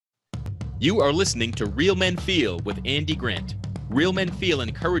You are listening to Real Men Feel with Andy Grant. Real Men Feel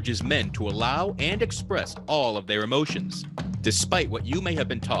encourages men to allow and express all of their emotions. Despite what you may have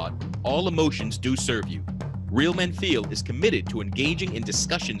been taught, all emotions do serve you. Real Men Feel is committed to engaging in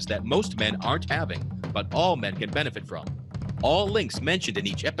discussions that most men aren't having, but all men can benefit from. All links mentioned in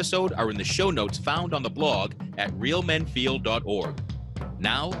each episode are in the show notes found on the blog at realmenfeel.org.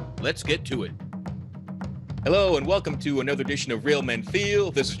 Now, let's get to it. Hello, and welcome to another edition of Real Men Feel.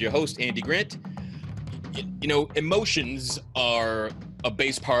 This is your host, Andy Grant. You know, emotions are a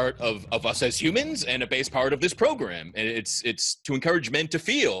base part of us as humans and a base part of this program. And it's to encourage men to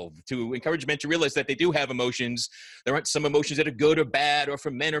feel, to encourage men to realize that they do have emotions. There aren't some emotions that are good or bad, or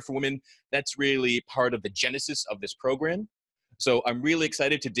for men or for women. That's really part of the genesis of this program. So I'm really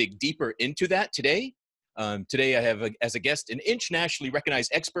excited to dig deeper into that today. Today I have as a guest an internationally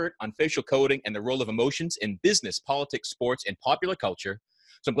recognized expert on facial coding and the role of emotions in business, politics, sports, and popular culture.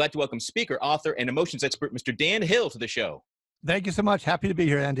 So I'm glad to welcome speaker, author, and emotions expert, Mr. Dan Hill, to the show. Thank you so much. Happy to be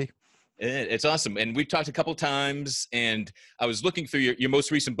here, Andy. It's awesome. And we've talked a couple times, and I was looking through your most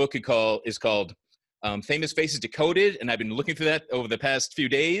recent book is called Famous Faces Decoded, and I've been looking through that over the past few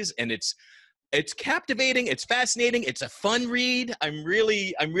days, and it's captivating. It's fascinating. It's a fun read. I'm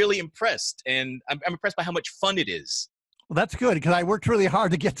really impressed, and I'm impressed by how much fun it is. Well, that's good, because I worked really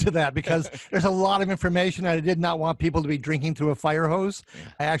hard to get to that, because there's a lot of information and I did not want people to be drinking through a fire hose.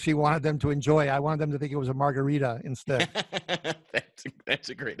 I actually wanted them to enjoy. I wanted them to think it was a margarita instead. That's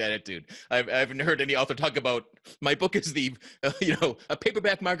a great attitude. I haven't heard any author talk about my book is a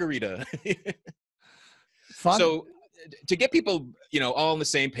paperback margarita. Fun. So to get people, all on the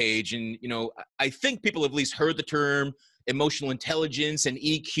same page, and, I think people have at least heard the term emotional intelligence and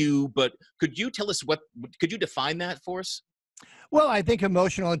EQ, but could you tell us could you define that for us? Well, I think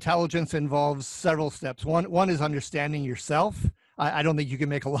emotional intelligence involves several steps. One is understanding yourself. I don't think you can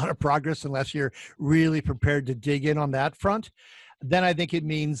make a lot of progress unless you're really prepared to dig in on that front. Then I think it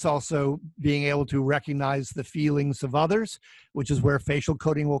means also being able to recognize the feelings of others, which is where facial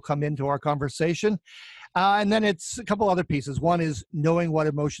coding will come into our conversation. And then it's a couple other pieces. One is knowing what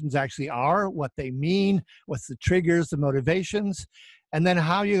emotions actually are, what they mean, what's the triggers, the motivations, and then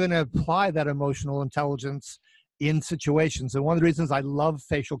how you're going to apply that emotional intelligence in situations. And one of the reasons I love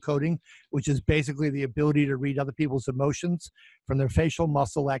facial coding, which is basically the ability to read other people's emotions from their facial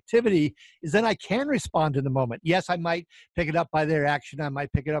muscle activity, is then I can respond in the moment. Yes, I might pick it up by their action. I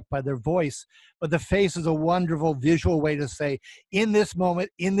might pick it up by their voice. But the face is a wonderful visual way to say, in this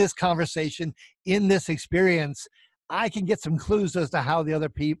moment, in this conversation, in this experience, I can get some clues as to how the other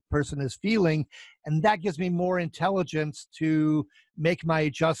person is feeling. And that gives me more intelligence to make my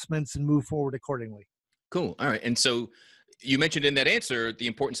adjustments and move forward accordingly. Cool. All right. And so you mentioned in that answer the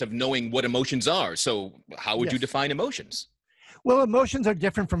importance of knowing what emotions are. So how would you define emotions? Well, emotions are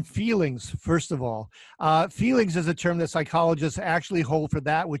different from feelings, first of all. Feelings is a term that psychologists actually hold for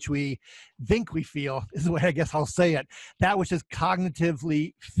that which we think we feel, is the way I guess I'll say it, that which is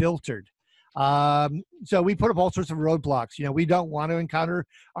cognitively filtered. So we put up all sorts of roadblocks. We don't want to encounter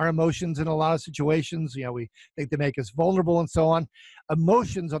our emotions in a lot of situations. We think they make us vulnerable and so on.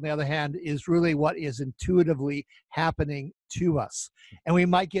 Emotions, on the other hand, is really what is intuitively happening to us. And we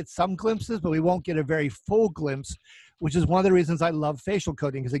might get some glimpses, but we won't get a very full glimpse, which is one of the reasons I love facial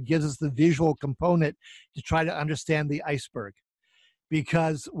coding, because it gives us the visual component to try to understand the iceberg.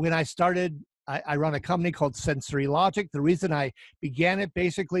 Because when I started, I run a company called Sensory Logic. The reason I began it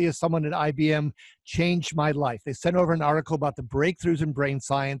basically is someone at IBM changed my life. They sent over an article about the breakthroughs in brain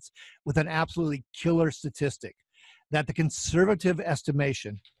science with an absolutely killer statistic, that the conservative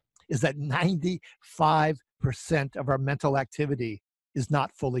estimation is that 95% of our mental activity is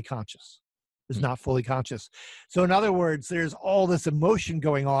not fully conscious. So in other words, there's all this emotion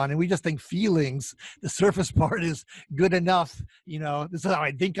going on, and we just think feelings, the surface part, is good enough. This is how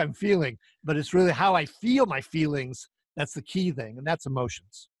I think I'm feeling, but it's really how I feel my feelings. That's the key thing, and that's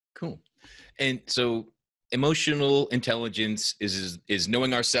emotions. Cool. And so emotional intelligence is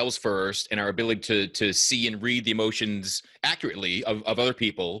knowing ourselves first, and our ability to see and read the emotions accurately of other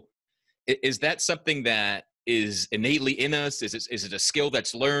people. Is that something that is innately in us? Is it a skill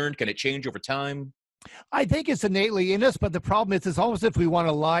that's learned? Can it change over time? I think it's innately in us, but the problem is it's almost if we want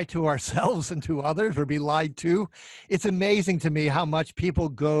to lie to ourselves and to others or be lied to. It's amazing to me how much people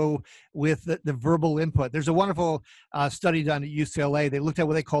go with the verbal input. There's a wonderful study done at UCLA. They looked at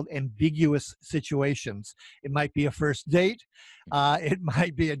what they called ambiguous situations. It might be a first date. It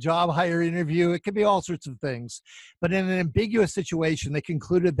might be a job hire interview. It could be all sorts of things. But in an ambiguous situation, they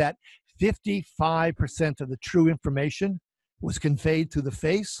concluded that 55% of the true information was conveyed through the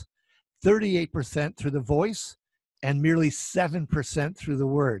face, 38% through the voice, and merely 7% through the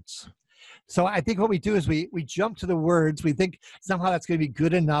words. So I think what we do is we jump to the words. We think somehow that's going to be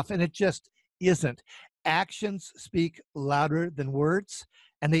good enough, and it just isn't. Actions speak louder than words,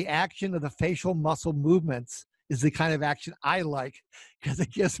 and the action of the facial muscle movements is the kind of action I like because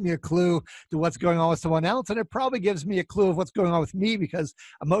it gives me a clue to what's going on with someone else, and it probably gives me a clue of what's going on with me because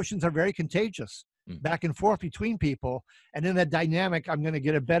emotions are very contagious back and forth between people. And in that dynamic, I'm going to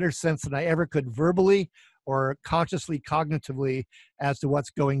get a better sense than I ever could verbally or consciously, cognitively as to what's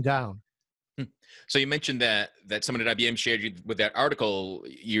going down. So you mentioned that someone at IBM shared you with that article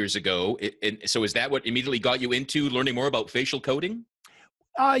years ago. So is that what immediately got you into learning more about facial coding?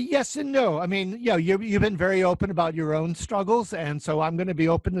 Yes and no. I mean, you've been very open about your own struggles, and so I'm going to be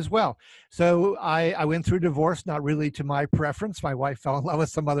open as well. So I went through divorce, not really to my preference. My wife fell in love with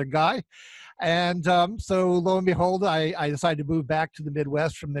some other guy. And so lo and behold, I decided to move back to the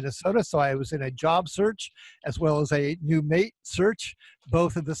Midwest from Minnesota. So I was in a job search as well as a new mate search,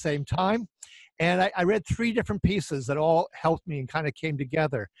 both at the same time. And I read 3 different pieces that all helped me and kind of came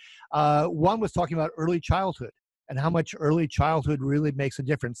together. One was talking about early childhood and how much early childhood really makes a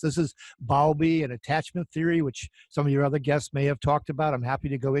difference. This is Bowlby and attachment theory, which some of your other guests may have talked about. I'm happy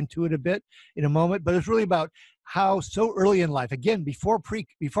to go into it a bit in a moment, but it's really about how so early in life, again, before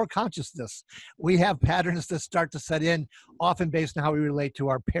consciousness, we have patterns that start to set in, often based on how we relate to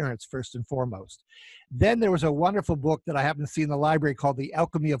our parents, first and foremost. Then there was a wonderful book that I happened to see in the library called The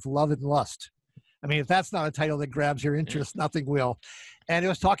Alchemy of Love and Lust. I mean, if that's not a title that grabs your interest, nothing will. And it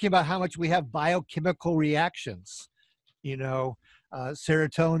was talking about how much we have biochemical reactions, serotonin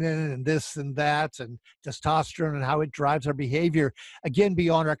and this and that, and testosterone and how it drives our behavior, again,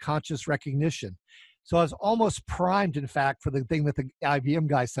 beyond our conscious recognition. So I was almost primed, in fact, for the thing that the IBM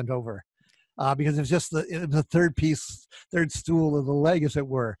guy sent over. Because it was just the third stool of the leg, as it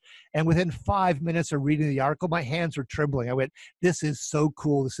were. And within 5 minutes of reading the article, my hands were trembling. I went, this is so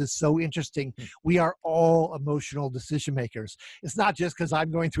cool. This is so interesting. We are all emotional decision makers. It's not just because I'm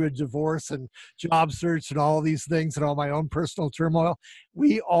going through a divorce and job search and all these things and all my own personal turmoil.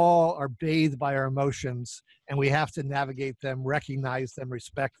 We all are bathed by our emotions, and we have to navigate them, recognize them,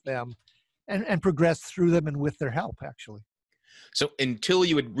 respect them, and progress through them and with their help, actually. So until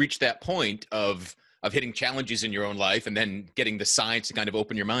you had reached that point of hitting challenges in your own life and then getting the science to kind of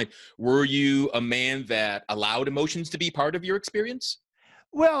open your mind, were you a man that allowed emotions to be part of your experience?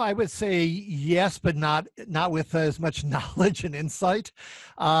 Well, I would say yes, but not with as much knowledge and insight.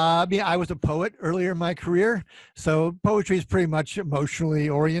 I was a poet earlier in my career, so poetry is pretty much emotionally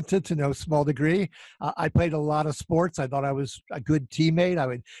oriented to no small degree. I played a lot of sports. I thought I was a good teammate. I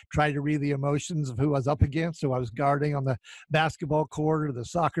would try to read the emotions of who I was up against, who I was guarding on the basketball court or the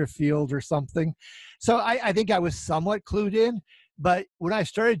soccer field or something. So I think I was somewhat clued in. But when I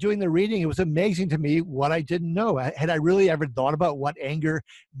started doing the reading, it was amazing to me what I didn't know. Had I really ever thought about what anger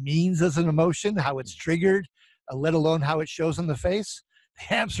means as an emotion, how it's triggered, let alone how it shows on the face?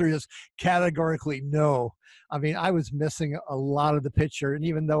 The answer is categorically no. I mean, I was missing a lot of the picture. And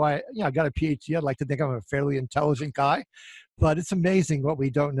even though I got a PhD, I'd like to think I'm a fairly intelligent guy. But it's amazing what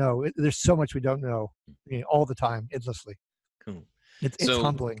we don't know. There's so much we don't know, all the time, endlessly. Cool. It's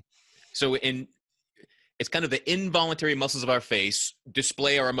humbling. So it's kind of the involuntary muscles of our face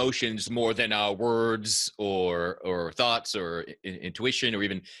display our emotions more than our words or thoughts or intuition or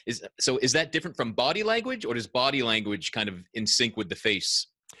even is that different from body language, or does body language kind of in sync with the face?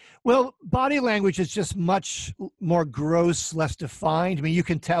 Well, body language is just much more gross, less defined. I mean, you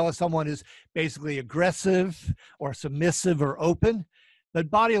can tell if someone is basically aggressive or submissive or open,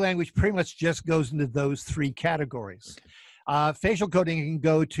 but body language pretty much just goes into those 3 categories. Okay. Facial coding can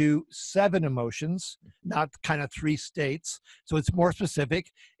go to 7 emotions, not kind of 3 states. So it's more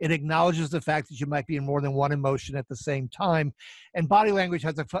specific. It acknowledges the fact that you might be in more than one emotion at the same time. And body language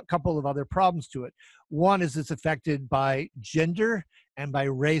has a couple of other problems to it. One is it's affected by gender and by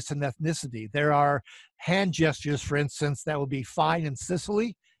race and ethnicity. There are hand gestures, for instance, that will be fine in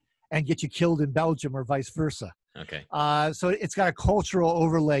Sicily and get you killed in Belgium or vice versa. Okay. So it's got a cultural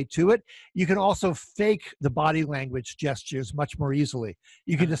overlay to it. You can also fake the body language gestures much more easily.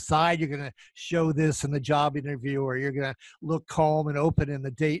 You can decide you're going to show this in the job interview, or you're going to look calm and open in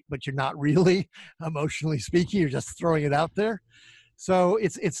the date, but you're not really, emotionally speaking. You're just throwing it out there. So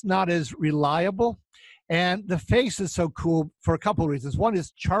it's not as reliable. And the face is so cool for a couple of reasons. One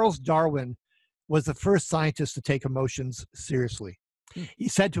is Charles Darwin was the first scientist to take emotions seriously. He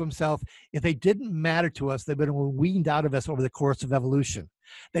said to himself, if they didn't matter to us, they've been weaned out of us over the course of evolution.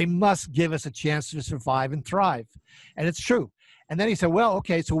 They must give us a chance to survive and thrive. And it's true. And then he said, well,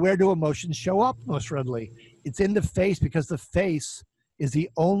 okay, so where do emotions show up most readily? It's in the face, because the face is the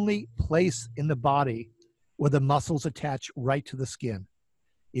only place in the body where the muscles attach right to the skin.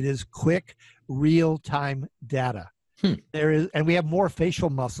 It is quick, real-time data. Hmm. And we have more facial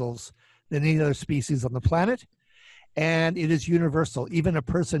muscles than any other species on the planet. And it is universal. Even a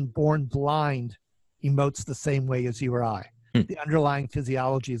person born blind emotes the same way as you or I. The underlying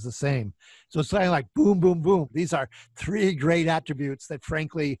physiology is the same. So it's kind of like boom, boom, boom. These are three great attributes that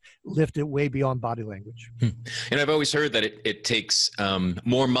frankly lift it way beyond body language. And I've always heard that it takes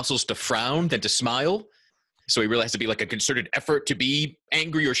more muscles to frown than to smile. So it really has to be like a concerted effort to be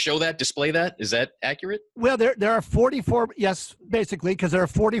angry or show that, display that. Is that accurate? Well, there are 44, yes, basically, because there are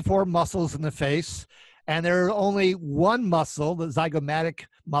 44 muscles in the face. And there are only one muscle, the zygomatic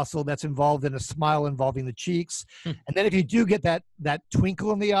muscle, that's involved in a smile involving the cheeks. And then if you do get that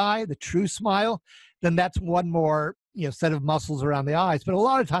twinkle in the eye, the true smile, then that's one more set of muscles around the eyes. But a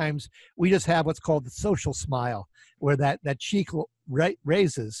lot of times we just have what's called the social smile, where that cheek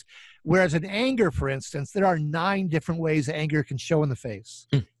raises. Whereas in anger, for instance, there are 9 different ways anger can show in the face.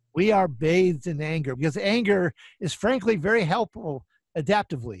 We are bathed in anger because anger is frankly very helpful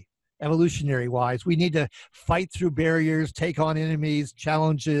adaptively. Evolutionary wise, we need to fight through barriers, take on enemies,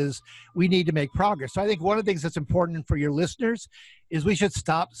 challenges. We need to make progress. So I think one of the things that's important for your listeners is we should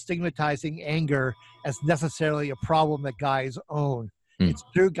stop stigmatizing anger as necessarily a problem that guys own. It's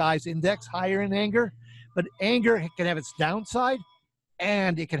true guys index higher in anger, but anger can have its downside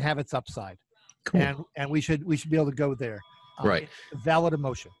and it can have its upside. Cool. And we should be able to go there. Right. Valid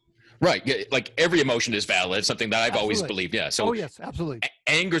emotion. Right. Like every emotion is valid. It's something that I've always believed. Yeah. So yes, absolutely.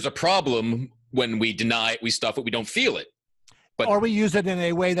 Anger's a problem when we deny it, we stuff it, we don't feel it. But, or we use it in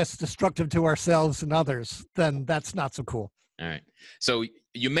a way that's destructive to ourselves and others, then that's not so cool. All right. So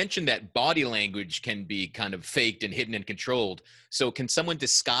you mentioned that body language can be kind of faked and hidden and controlled. So can someone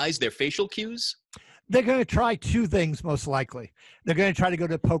disguise their facial cues? They're going to try 2 things most likely. They're going to try to go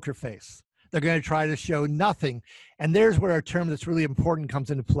to poker face. They're going to try to show nothing. And there's where a term that's really important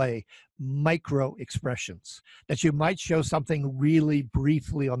comes into play, micro expressions, that you might show something really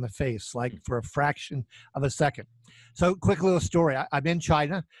briefly on the face, like for a fraction of a second. So quick little story. I'm in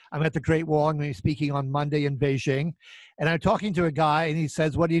China. I'm at the Great Wall. I'm going to be speaking on Monday in Beijing. And I'm talking to a guy and he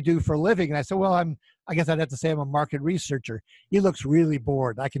says, what do you do for a living? And I said, well, I guess I'd have to say I'm a market researcher. He looks really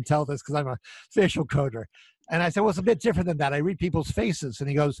bored. I can tell this because I'm a facial coder. And I said, well, it's a bit different than that. I read people's faces. And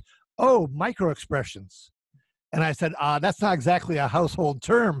he goes, oh, micro expressions. And I said, that's not exactly a household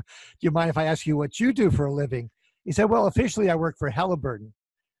term. Do you mind if I ask you what you do for a living? He said, well, officially I work for Halliburton,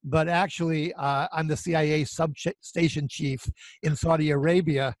 but actually I'm the CIA substation chief in Saudi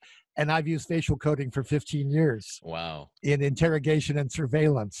Arabia, and I've used facial coding for 15 years. Wow. In interrogation and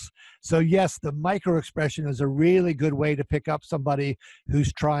surveillance. So yes, the micro expression is a really good way to pick up somebody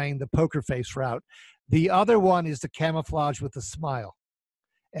who's trying the poker face route. The other one is the camouflage with a smile.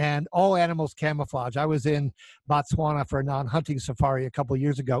 And all animals camouflage. I was in Botswana for a non-hunting safari a couple of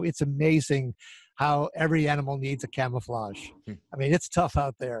years ago. It's amazing how every animal needs a camouflage. I mean, it's tough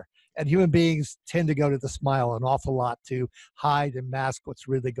out there. And human beings tend to go to the smile an awful lot to hide and mask what's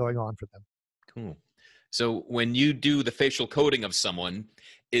really going on for them. Cool. So when you do the facial coding of someone,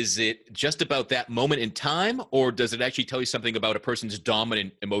 is it just about that moment in time, or does it actually tell you something about a person's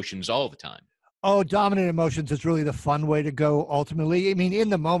dominant emotions all the time? Oh, dominant emotions is really the fun way to go ultimately. I mean,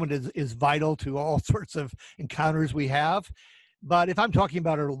 in the moment is vital to all sorts of encounters we have. But if I'm talking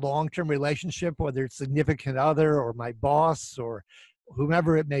about a long-term relationship, whether it's significant other or my boss or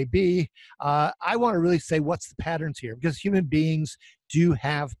whomever it may be, I want to really say what's the patterns here, because human beings do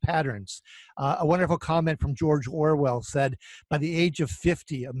have patterns. A wonderful comment from George Orwell said, by the age of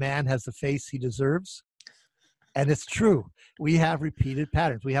 50, a man has the face he deserves. And it's true. We have repeated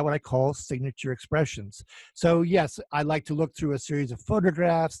patterns. We have what I call signature expressions. So yes, I like to look through a series of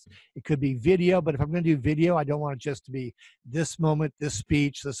photographs. It could be video, but if I'm going to do video, I don't want it just to be this moment, this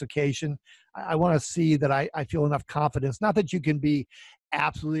speech, this occasion. I want to see that I feel enough confidence. Not that you can be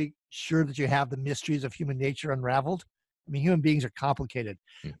absolutely sure that you have the mysteries of human nature unraveled. I mean, human beings are complicated.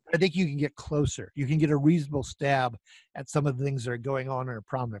 I think you can get closer. You can get a reasonable stab at some of the things that are going on and are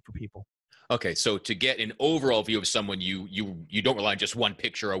prominent for people. Okay, so to get an overall view of someone, you don't rely on just one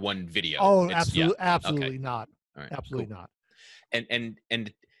picture or one video. Oh, absolutely okay. Not. All right, absolutely cool. not.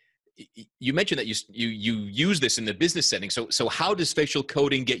 And you mentioned that you use this in the business setting. So how does facial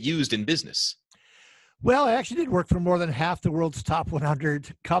coding get used in business? Well, I actually did work for more than half the world's top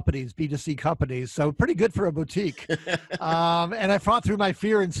 100 companies, B2C companies, so pretty good for a boutique. And I fought through my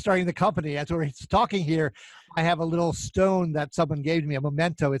fear in starting the company. As we're talking here, I have a little stone that someone gave me, a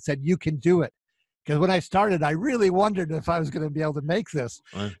memento. It said, you can do it. Because when I started, I really wondered if I was going to be able to make this.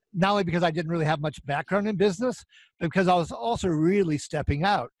 Right. Not only because I didn't really have much background in business, but because I was also really stepping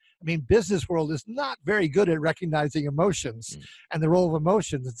out. I mean, business world is not very good at recognizing emotions and the role of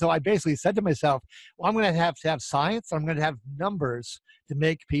emotions. And so I basically said to myself, well, I'm going to have science. I'm going to have numbers to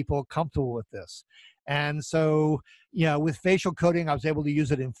make people comfortable with this. And so, with facial coding, I was able to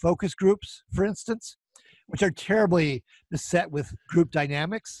use it in focus groups, for instance, which are terribly beset with group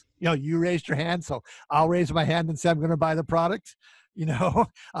dynamics. You raised your hand, so I'll raise my hand and say I'm going to buy the product.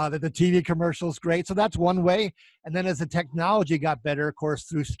 That the TV commercial is great. So that's one way. And then as the technology got better, of course,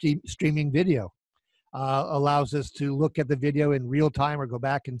 through streaming video, allows us to look at the video in real time or go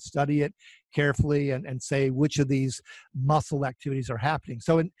back and study it carefully and say which of these muscle activities are happening.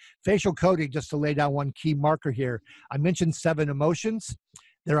 So in facial coding, just to lay down one key marker here, I mentioned 7 emotions.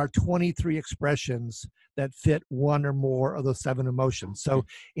 There are 23 expressions that fit one or more of those 7 emotions. So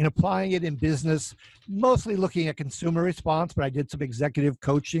in applying it in business, mostly looking at consumer response, but I did some executive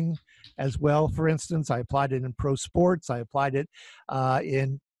coaching as well. For instance, I applied it in pro sports. I applied it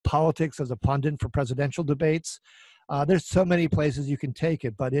in politics as a pundit for presidential debates. There's so many places you can take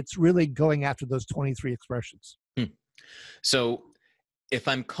it, but it's really going after those 23 expressions. So if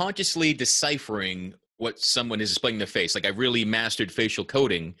I'm consciously deciphering what someone is displaying in their face, like I really mastered facial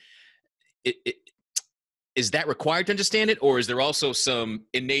coding, is that required to understand it, or is there also some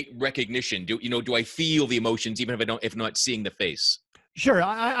innate recognition? Do I feel the emotions even if I'm not seeing the face? Sure.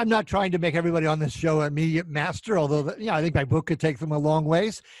 I'm not trying to make everybody on this show an immediate master, although I think my book could take them a long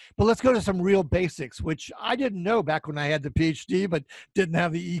ways. But let's go to some real basics, which I didn't know back when I had the PhD, but didn't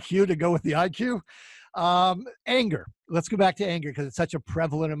have the EQ to go with the IQ. Anger. Let's go back to anger because it's such a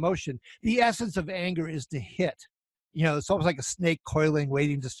prevalent emotion. The essence of anger is to hit. It's almost like a snake coiling,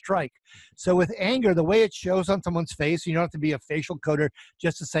 waiting to strike. So with anger, the way it shows on someone's face, you don't have to be a facial coder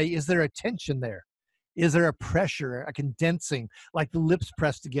just to say, is there a tension there? Is there a pressure, a condensing, like the lips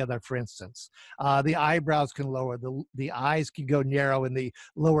pressed together, for instance? The eyebrows can lower, the eyes can go narrow, and the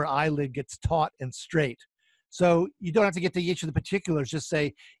lower eyelid gets taut and straight. So you don't have to get to each of the particulars. Just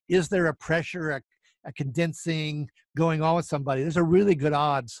say, is there a pressure, a condensing going on with somebody? There's a really good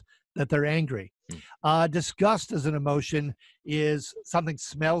odds that they're angry. Disgust as an emotion is something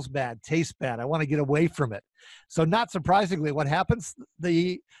smells bad, tastes bad. I want to get away from it. So not surprisingly, what happens?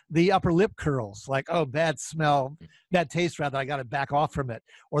 The upper lip curls, like, oh, bad smell, bad taste rather, I got to back off from it.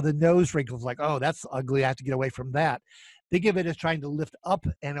 Or the nose wrinkles, like, oh, that's ugly, I have to get away from that. Think of it as trying to lift up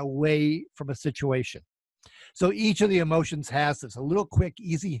and away from a situation. So each of the emotions has this, a little quick,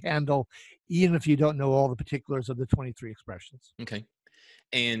 easy handle, even if you don't know all the particulars of the 23 expressions. Okay.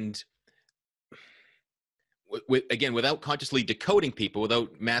 And again, without consciously decoding people,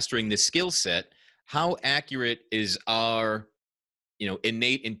 without mastering this skill set, how accurate is our,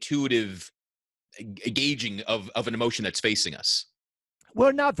 innate intuitive gauging of an emotion that's facing us?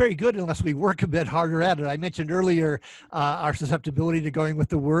 Well, not very good unless we work a bit harder at it. I mentioned earlier our susceptibility to going with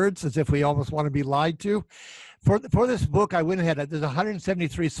the words as if we almost want to be lied to. For this book, I went ahead. There's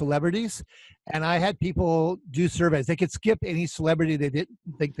 173 celebrities, and I had people do surveys. They could skip any celebrity they didn't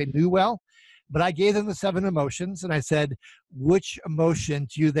think they knew well, but I gave them the 7 emotions, and I said, which emotion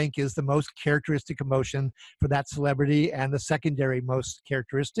do you think is the most characteristic emotion for that celebrity and the secondary most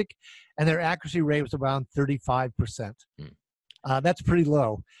characteristic? And their accuracy rate was around 35%. That's pretty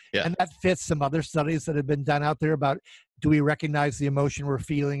low. Yeah. And that fits some other studies that have been done out there about, do we recognize the emotion we're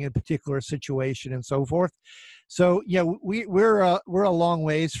feeling in a particular situation and so forth. So, we're a long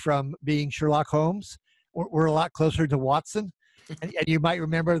ways from being Sherlock Holmes. We're a lot closer to Watson. And you might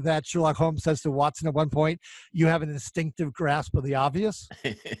remember that Sherlock Holmes says to Watson at one point, you have an instinctive grasp of the obvious.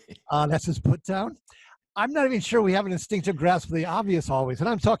 That's his put down. I'm not even sure we have an instinctive grasp of the obvious always. And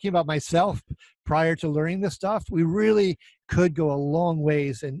I'm talking about myself prior to learning this stuff. We really could go a long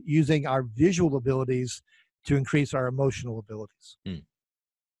ways in using our visual abilities to increase our emotional abilities.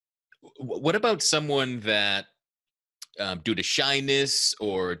 What about someone that, due to shyness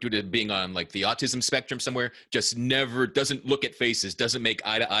or due to being on like the autism spectrum somewhere, just never doesn't look at faces, doesn't make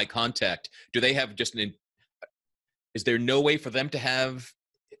eye-to-eye contact? Do they have is there no way for them to have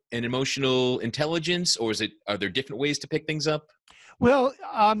an emotional intelligence, or are there different ways to pick things up? Well,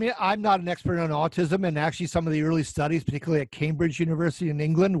 I mean, I'm not an expert on autism, and actually some of the early studies, particularly at Cambridge University in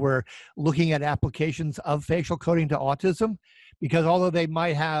England, were looking at applications of facial coding to autism, because although they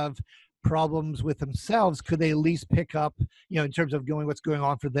might have problems with themselves, could they at least pick up, in terms of what's going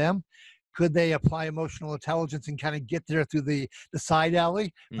on for them? Could they apply emotional intelligence and kind of get there through the side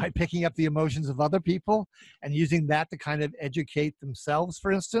alley by picking up the emotions of other people and using that to kind of educate themselves,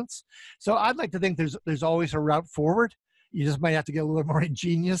 for instance? So I'd like to think there's always a route forward. You just might have to get a little more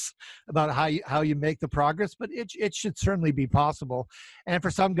ingenious about how you make the progress, but it should certainly be possible. And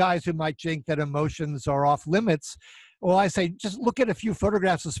for some guys who might think that emotions are off limits, Well, I say just look at a few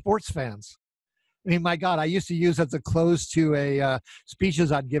photographs of sports fans. I mean, my God, I used to use as a close to a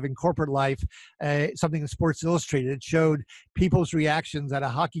speeches I'd give in corporate life, something in Sports Illustrated. It showed people's reactions at a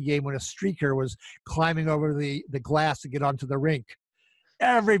hockey game when a streaker was climbing over the glass to get onto the rink.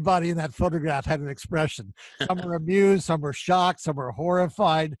 Everybody in that photograph had an expression. Some were amused, some were shocked, some were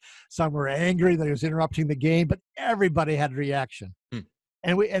horrified, some were angry that he was interrupting the game, but everybody had a reaction.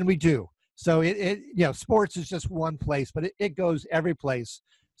 And we do. So sports is just one place, but it goes every place.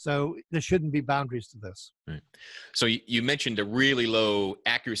 So there shouldn't be boundaries to this. Right. So you mentioned a really low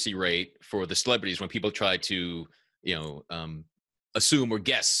accuracy rate for the celebrities when people try to, assume or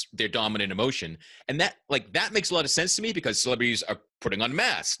guess their dominant emotion. And that makes a lot of sense to me because celebrities are putting on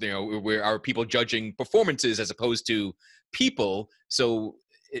masks, where are people judging performances as opposed to people. So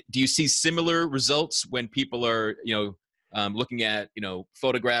do you see similar results when people are, looking at,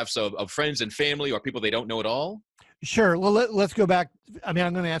 photographs of friends and family or people they don't know at all? Sure. Well, let's go back. I mean,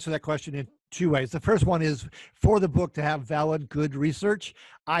 I'm going to answer that question in two ways. The first one is for the book to have valid, good research.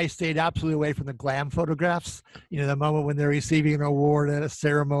 I stayed absolutely away from the glam photographs, the moment when they're receiving an award at a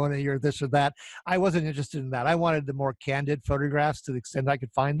ceremony or this or that. I wasn't interested in that. I wanted the more candid photographs to the extent I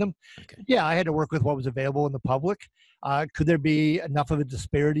could find them. Okay. Yeah, I had to work with what was available in the public. Could there be enough of a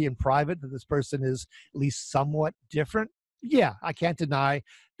disparity in private that this person is at least somewhat different? Yeah, I can't deny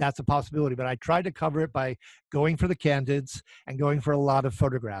that's a possibility, but I tried to cover it by going for the candids and going for a lot of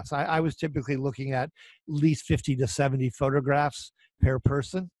photographs. I was typically looking at least 50 to 70 photographs per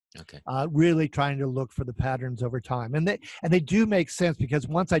person. Okay. Really trying to look for the patterns over time. And they do make sense because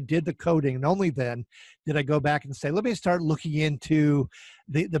once I did the coding, and only then did I go back and say, let me start looking into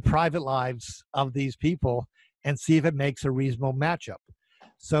the private lives of these people and see if it makes a reasonable matchup.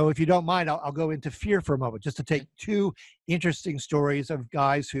 So if you don't mind, I'll go into fear for a moment, just to take two interesting stories of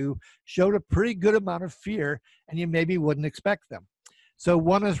guys who showed a pretty good amount of fear, and you maybe wouldn't expect them. So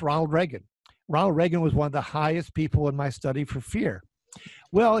one is Ronald Reagan. Ronald Reagan was one of the highest people in my study for fear.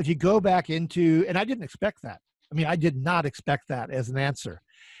 Well, if you go back into, and I didn't expect that. I mean, I did not expect that as an answer.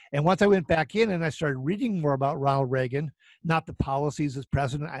 And once I went back in and I started reading more about Ronald Reagan, not the policies as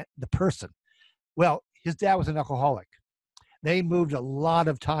president, the person. Well, his dad was an alcoholic. They moved a lot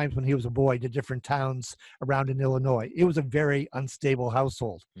of times when he was a boy to different towns around in Illinois. It was a very unstable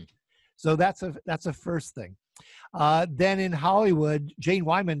household. So that's a first thing. Then in Hollywood, Jane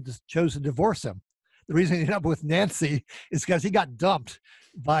Wyman chose to divorce him. The reason he ended up with Nancy is because he got dumped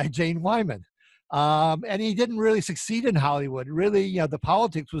by Jane Wyman. And he didn't really succeed in Hollywood. Really, the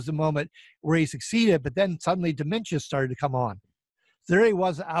politics was the moment where he succeeded, but then suddenly dementia started to come on. There he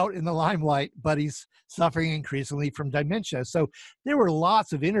was out in the limelight, but he's suffering increasingly from dementia. So there were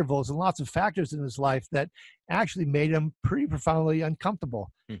lots of intervals and lots of factors in his life that actually made him pretty profoundly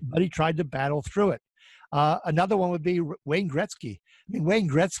uncomfortable, but he tried to battle through it. Another one would be Wayne Gretzky. I mean, Wayne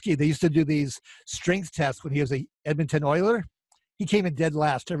Gretzky, they used to do these strength tests when he was a Edmonton Oiler. He came in dead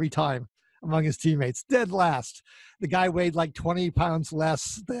last every time among his teammates, dead last. The guy weighed like 20 pounds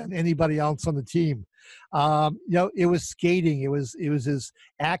less than anybody else on the team. It was skating. It was his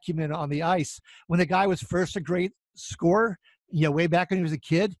acumen on the ice. When the guy was first a great scorer, way back when he was a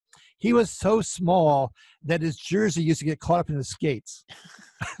kid, he was so small that his jersey used to get caught up in his skates.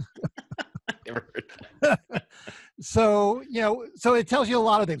 Never heard that. So it tells you a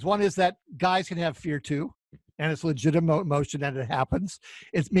lot of things. One is that guys can have fear too, and it's legitimate emotion and it happens.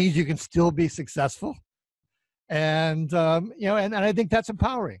 It means you can still be successful. And, and I think that's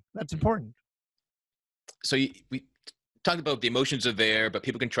empowering. That's important. So we talked about the emotions are there, but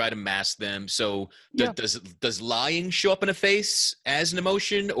people can try to mask them. So does lying show up in a face as an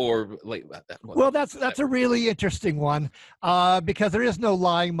emotion, or like? Well, that's a really interesting one because there is no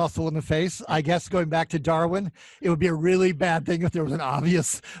lying muscle in the face. I guess going back to Darwin, it would be a really bad thing if there was an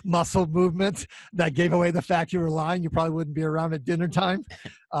obvious muscle movement that gave away the fact you were lying. You probably wouldn't be around at dinner time.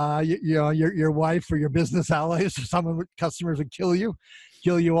 Your wife or your business allies or customers would kill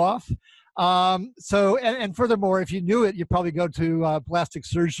you off. And furthermore, if you knew it, you'd probably go to plastic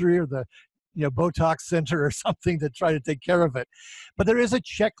surgery or the Botox center or something to try to take care of it. But there is a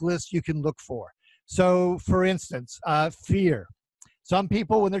checklist you can look for. So for instance, fear. Some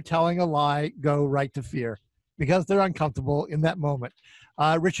people, when they're telling a lie, go right to fear because they're uncomfortable in that moment.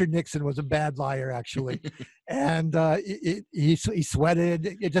 Richard Nixon was a bad liar, actually. And he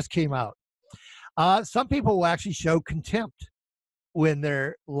sweated. It just came out. Some people will actually show contempt when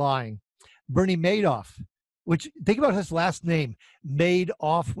they're lying. Bernie Madoff, which, think about his last name, made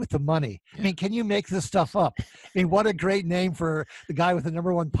off with the money. I mean, can you make this stuff up? I mean, what a great name for the guy with the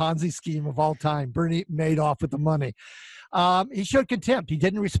 #1 Ponzi scheme of all time, Bernie Madoff with the money. He showed contempt. He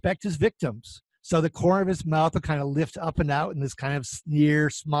didn't respect his victims. So the corner of his mouth will kind of lift up and out in this kind of sneer,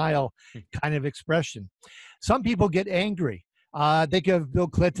 smile kind of expression. Some people get angry. Think of Bill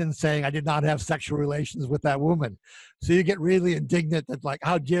Clinton saying, "I did not have sexual relations with that woman." So you get really indignant that, like,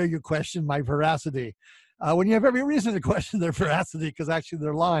 how dare you question my veracity? When you have every reason to question their veracity because actually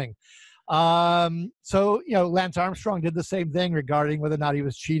they're lying. So, Lance Armstrong did the same thing regarding whether or not he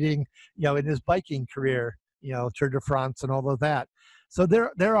was cheating, in his biking career, Tour de France and all of that. So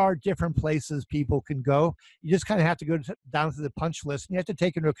there are different places people can go. You just kind of have to go down to the punch list, and you have to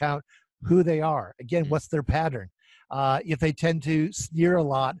take into account who they are. Again, what's their pattern? If they tend to sneer a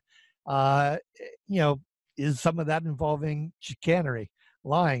lot, is some of that involving chicanery,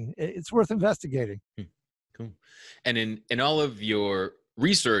 lying? It's worth investigating. Cool. And in all of your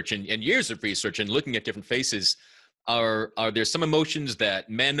research and years of research and looking at different faces, are there some emotions that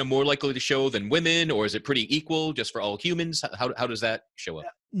men are more likely to show than women, or is it pretty equal just for all humans? How does that show up?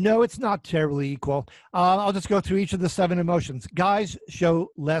 No, it's not terribly equal. I'll just go through each of the 7 emotions. Guys show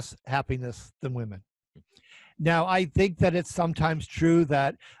less happiness than women. Now, I think that it's sometimes true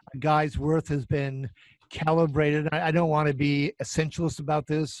that a guy's worth has been calibrated. I don't want to be essentialist about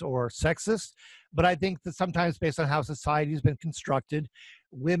this or sexist, but I think that sometimes based on how society has been constructed,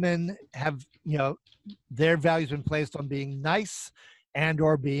 women have, their values been placed on being nice and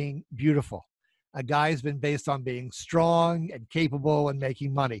or being beautiful. A guy's been based on being strong and capable and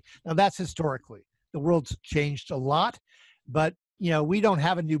making money. Now, that's historically. The world's changed a lot, but we don't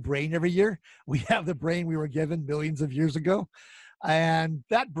have a new brain every year. We have the brain we were given millions of years ago. And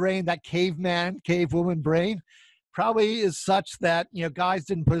that brain, that cavewoman brain, probably is such that, guys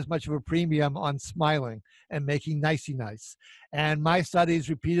didn't put as much of a premium on smiling and making nicey nice. And my studies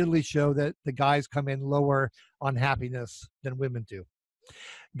repeatedly show that the guys come in lower on happiness than women do.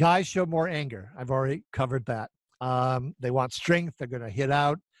 Guys show more anger. I've already covered that. They want strength. They're going to hit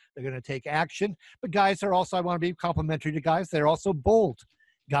out. They're going to take action. But guys are also, I want to be complimentary to guys, they're also bold.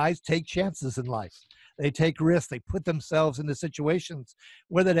 Guys take chances in life. They take risks. They put themselves into situations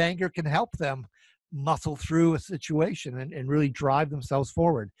where that anger can help them muscle through a situation and really drive themselves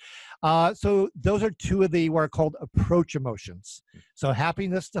forward. So those are 2 of the what are called approach emotions. So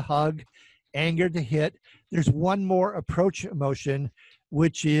happiness to hug, anger to hit. There's one more approach emotion,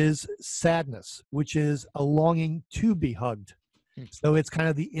 which is sadness, which is a longing to be hugged. So it's kind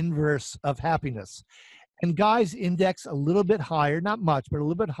of the inverse of happiness. And guys index a little bit higher, not much, but a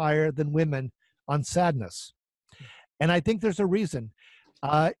little bit higher than women on sadness. And I think there's a reason.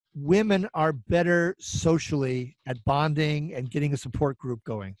 Women are better socially at bonding and getting a support group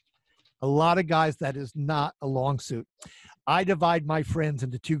going. A lot of guys, that is not a long suit. I divide my friends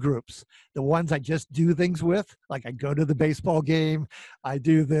into 2 groups. The ones I just do things with, like I go to the baseball game, I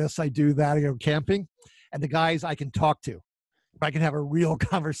do this, I do that, I go camping. And the guys I can talk to. I can have a real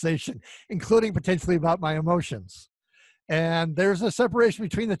conversation, including potentially about my emotions. And there's a separation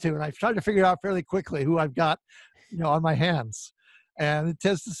between the 2. And I've tried to figure out fairly quickly who I've got, on my hands. And it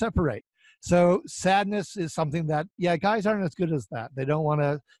tends to separate. So sadness is something that, guys aren't as good as that. They don't want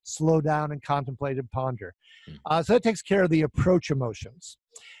to slow down and contemplate and ponder. So that takes care of the approach emotions.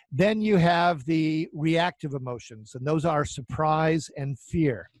 Then you have the reactive emotions, and those are surprise and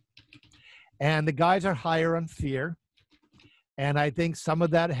fear. And the guys are higher on fear. And I think some of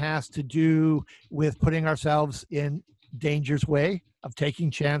that has to do with putting ourselves in danger's way, of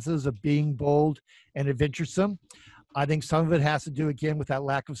taking chances, of being bold and adventuresome. I think some of it has to do, again, with that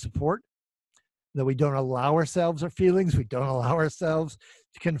lack of support, that we don't allow ourselves our feelings. We don't allow ourselves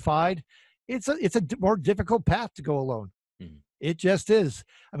to confide. It's a more difficult path to go alone. It just is.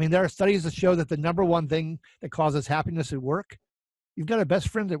 I mean, there are studies that show that the number one thing that causes happiness at work, you've got a best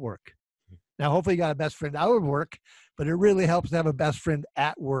friend at work. Now, hopefully you got a best friend out of work, but it really helps to have a best friend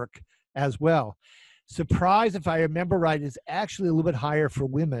at work as well. Surprise, if I remember right, is actually a little bit higher for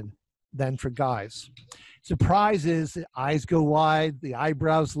women than for guys. Surprise is the eyes go wide, the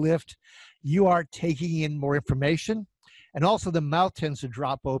eyebrows lift. You are taking in more information. And also the mouth tends to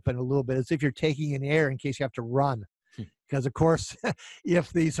drop open a little bit as if you're taking in air in case you have to run. Because, of course,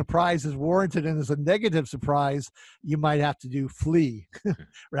 if the surprise is warranted and is a negative surprise, you might have to do flee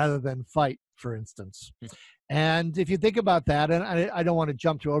rather than fight, for instance. And if you think about that, and I don't want to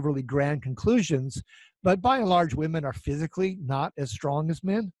jump to overly grand conclusions, but by and large, women are physically not as strong as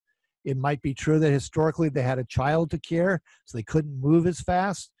men. It might be true that historically they had a child to care, so they couldn't move as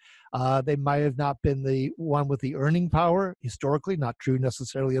fast. They might have not been the one with the earning power historically, not true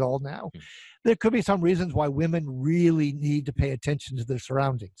necessarily at all now. There could be some reasons why women really need to pay attention to their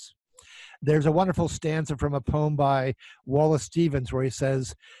surroundings. There's a wonderful stanza from a poem by Wallace Stevens where he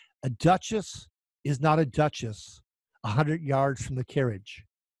says, "A duchess is not a duchess 100 yards from the carriage.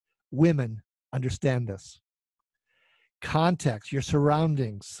 Women understand this. Context, your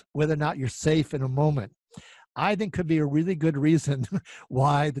surroundings, whether or not you're safe in a moment, I think could be a really good reason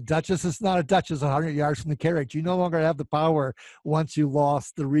why the Duchess is not a Duchess 100 yards from the carriage. You no longer have the power once you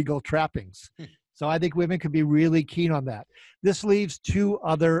lost the regal trappings. So I think women could be really keen on that. This leaves two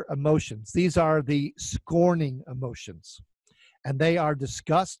other emotions. These are the scorning emotions, and they are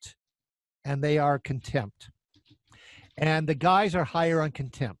disgust and they are contempt. And the guys are higher on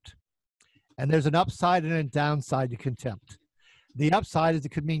contempt. And there's an upside and a downside to contempt. The upside is it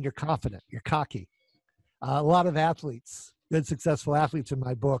could mean you're confident, you're cocky. A lot of athletes, good successful athletes in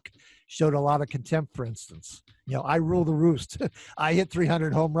my book, showed a lot of contempt, for instance. You know, I rule the roost. I hit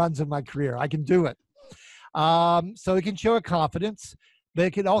 300 home runs in my career. I can do it. So it can show a confidence, but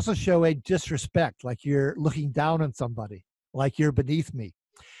it can also show a disrespect, like you're looking down on somebody, like you're beneath me.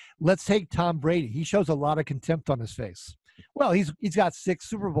 Let's take Tom Brady. He shows a lot of contempt on his face. Well, he's got 6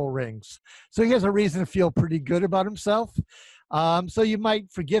 Super Bowl rings, so he has a reason to feel pretty good about himself. So you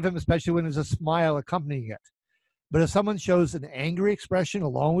might forgive him, especially when there's a smile accompanying it. But if someone shows an angry expression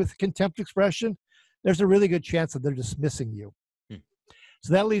along with contempt expression, there's a really good chance that they're dismissing you.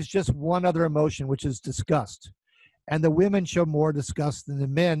 So that leaves just one other emotion, which is disgust. And the women show more disgust than the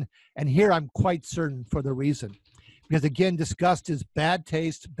men. And here I'm quite certain for the reason. Because again, disgust is bad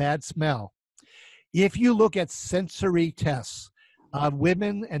taste, bad smell. If you look at sensory tests of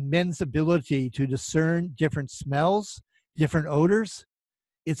women and men's ability to discern different smells, different odors,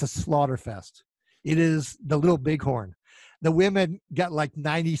 it's a slaughter fest. It is the little bighorn. The women got like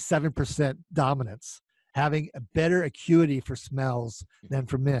 97% dominance, having a better acuity for smells than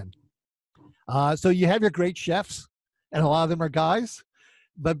for men. So you have your great chefs, and a lot of them are guys,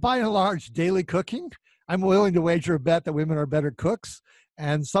 but by and large, daily cooking, I'm willing to wager a bet that women are better cooks,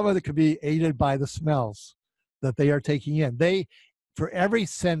 and some of it could be aided by the smells that they are taking in. For every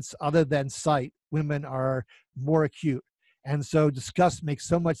sense other than sight, women are more acute. And so disgust makes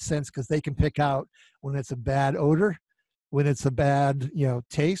so much sense because they can pick out when it's a bad odor, when it's a bad,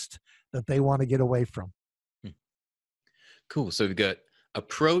 taste that they want to get away from. Cool. So we've got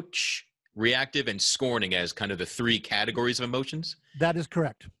approach, reactive, and scorning as kind of the 3 categories of emotions. That is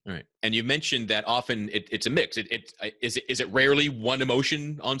correct. All right. And you mentioned that often it's a mix. Is it rarely one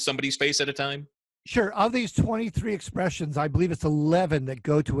emotion on somebody's face at a time? Sure. Of these 23 expressions, I believe it's 11 that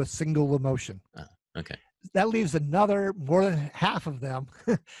go to a single emotion. Okay. That leaves another more than half of them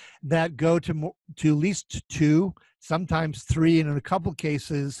that go to at least 2, sometimes 3, and in a couple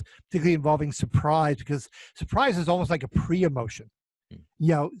cases, particularly involving surprise, because surprise is almost like a pre-emotion.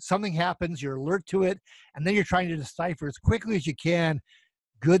 Something happens, you're alert to it, and then you're trying to decipher as quickly as you can,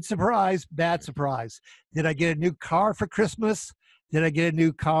 good surprise, bad surprise. Did I get a new car for Christmas? Did I get a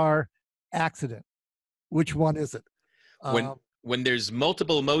new car? Accident. Which one is it? When there's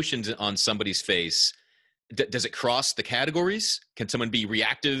multiple emotions on somebody's face, does it cross the categories? Can someone be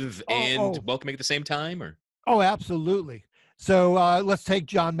reactive and welcoming at the same time? Or absolutely. So let's take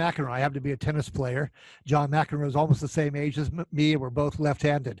John McEnroe. I happen to be a tennis player. John McEnroe is almost the same age as me. We're both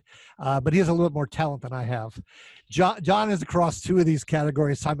left-handed, but he has a little bit more talent than I have. John is across 2 of these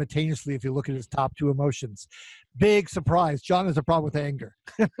categories simultaneously if you look at his top 2 emotions. Big surprise. John has a problem with anger.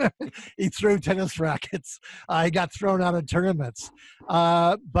 He threw tennis rackets. He got thrown out of tournaments.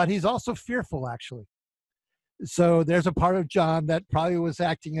 But he's also fearful, actually. So there's a part of John that probably was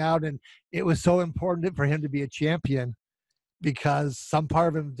acting out, and it was so important for him to be a champion because some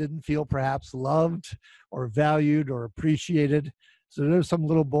part of him didn't feel perhaps loved or valued or appreciated. So there's some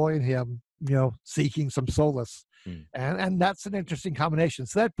little boy in him, seeking some solace. And that's an interesting combination.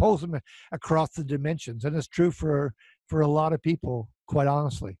 So that pulls him across the dimensions. And it's true for a lot of people, quite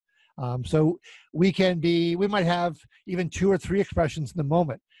honestly. So we might have even 2 or 3 expressions in the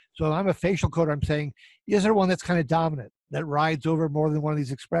moment. So if I'm a facial coder, I'm saying, is there one that's kind of dominant, that rides over more than one of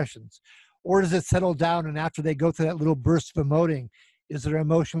these expressions? Or does it settle down, and after they go through that little burst of emoting, is there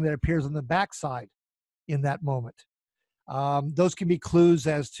emotion that appears on the backside in that moment? Those can be clues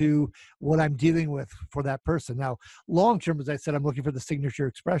as to what I'm dealing with for that person. Now, long term, as I said, I'm looking for the signature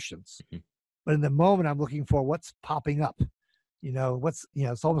expressions. But in the moment, I'm looking for what's popping up.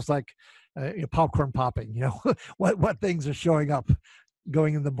 It's almost like popcorn popping. What things are showing up,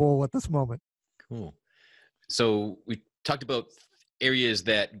 going in the bowl at this moment. Cool. So we talked about areas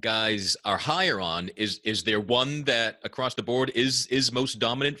that guys are higher on. Is there one that across the board is most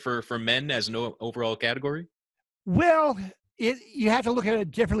dominant for men as an overall category? Well, you have to look at it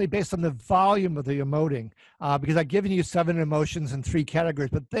differently based on the volume of the emoting, because I've given you 7 emotions in 3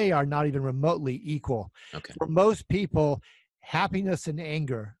 categories, but they are not even remotely equal. Okay. For most people, happiness and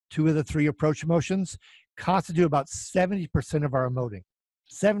anger, 2 of the 3 approach emotions, constitute about 70% of our emoting.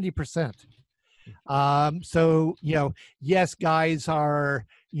 70%. So, yes, guys are,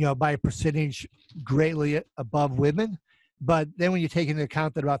 by a percentage greatly above women. But then when you take into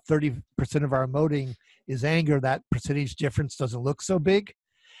account that about 30% of our emoting is anger, that percentage difference doesn't look so big.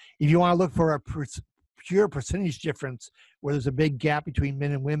 If you want to look for a pure percentage difference where there's a big gap between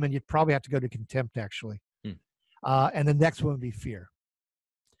men and women, you'd probably have to go to contempt, actually. Hmm. And the next one would be fear.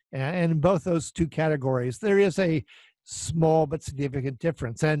 And in both those two categories, there is a small but significant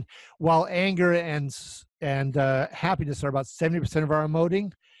difference. And while anger and happiness are about 70% of our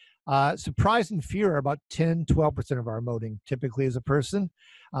emoting, surprise and fear are about 10, 12% of our emoting, typically as a person,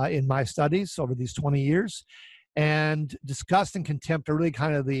 in my studies over these 20 years. And disgust and contempt are really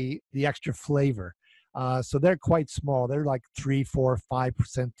kind of the extra flavor. So they're quite small. They're like 3, 4,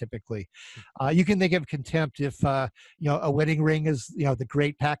 5% typically. You can think of contempt if a wedding ring is the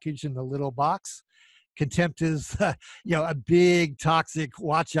great package in the little box. Contempt is a big toxic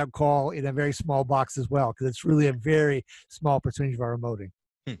watch out call in a very small box as well, because it's really a very small percentage of our emoting.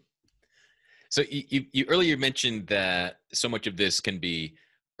 So you earlier mentioned that so much of this can be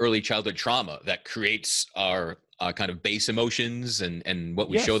early childhood trauma that creates our kind of base emotions and what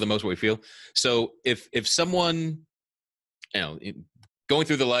we show the most, what we feel. So if someone, going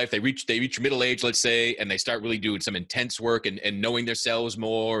through the life, they reach middle age, let's say, and they start really doing some intense work and knowing themselves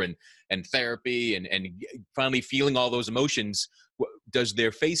more and therapy and finally feeling all those emotions, does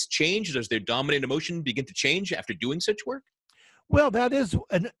their face change? Does their dominant emotion begin to change after doing such work? Well, that is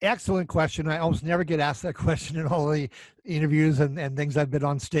an excellent question. I almost never get asked that question in all the interviews and things I've been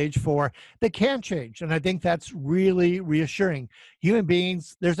on stage for. They can change, and I think that's really reassuring. Human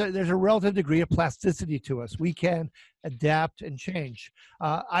beings, there's a relative degree of plasticity to us. We can adapt and change.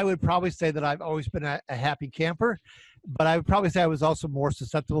 I would probably say that I've always been a happy camper, but I would probably say I was also more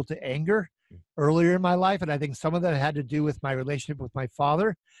susceptible to anger earlier in my life, and I think some of that had to do with my relationship with my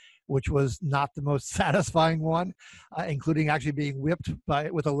father, which was not the most satisfying one, including actually being whipped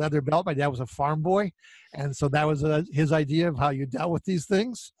with a leather belt. My dad was a farm boy, and so that was his idea of how you dealt with these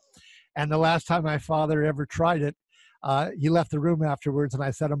things. And the last time my father ever tried it, he left the room afterwards, and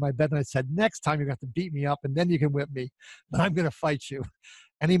I sat on my bed and I said, "Next time you're going to have to beat me up, and then you can whip me, but I'm going to fight you."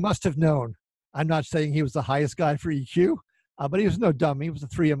 And he must have known. I'm not saying he was the highest guy for EQ, but he was no dummy. He was a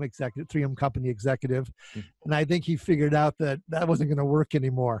 3M executive, 3M company executive. And I think he figured out that wasn't going to work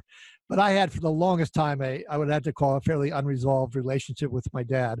anymore. But I had, for the longest time, I would have to call a fairly unresolved relationship with my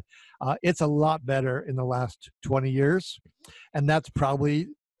dad. It's a lot better in the last 20 years. And that's probably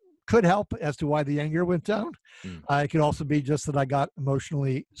could help as to why the anger went down. It could also be just that I got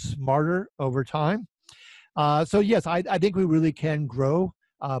emotionally smarter over time. So yes, I think we really can grow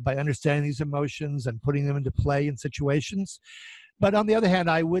by understanding these emotions and putting them into play in situations. But on the other hand,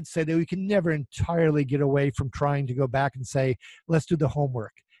 I would say that we can never entirely get away from trying to go back and say, let's do the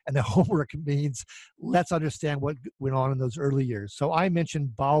homework. And the homework means let's understand what went on in those early years. So I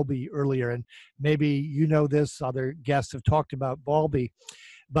mentioned Bowlby earlier, and maybe you know this, other guests have talked about Bowlby.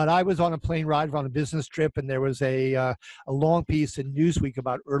 But I was on a plane ride on a business trip, and there was a long piece in Newsweek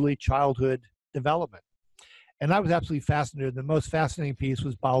about early childhood development. And I was absolutely fascinated. The most fascinating piece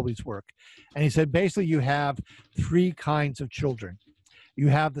was Bowlby's work. And he said, basically, you have 3 kinds of children. You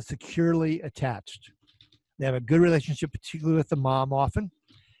have the securely attached. They have a good relationship, particularly with the mom often,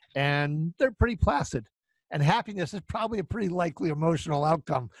 and they're pretty placid. And happiness is probably a pretty likely emotional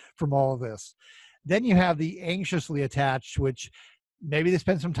outcome from all of this. Then you have the anxiously attached, which maybe they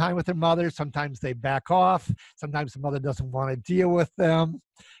spend some time with their mother. Sometimes they back off. Sometimes the mother doesn't want to deal with them.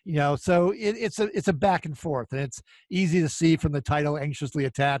 So it's a back and forth, and it's easy to see from the title, anxiously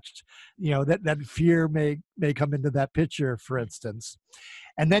attached, that fear may come into that picture, for instance.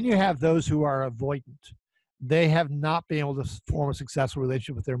 And then you have those who are avoidant. They have not been able to form a successful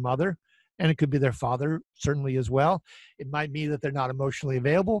relationship with their mother, and it could be their father certainly as well. It might mean that they're not emotionally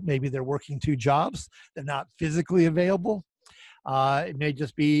available. Maybe they're working 2 jobs. They're not physically available. It may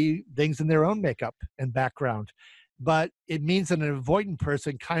just be things in their own makeup and background. But it means that an avoidant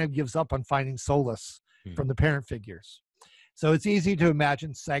person kind of gives up on finding solace from the parent figures. So it's easy to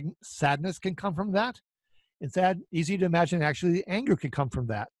imagine sadness can come from that. It's easy to imagine actually anger can come from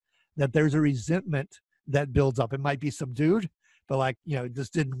that there's a resentment that builds up. It might be subdued, but it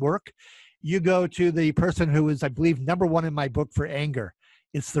just didn't work. You go to the person who is, I believe, #1 in my book for anger.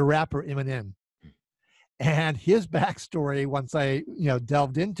 It's the rapper Eminem. And his backstory, once I,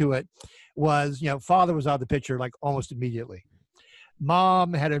 delved into it, was, father was out of the picture like almost immediately.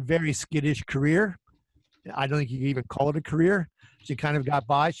 Mom had a very skittish career. I don't think you can even call it a career. She kind of got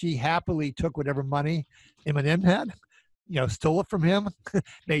by. She happily took whatever money Eminem had, stole it from him,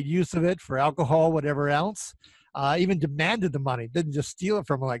 made use of it for alcohol, whatever else. even demanded the money, didn't just steal it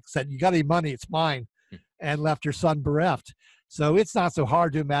from her, like said, you got any money, it's mine, and left her son bereft. So it's not so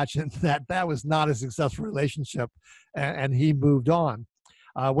hard to imagine that that was not a successful relationship, and he moved on.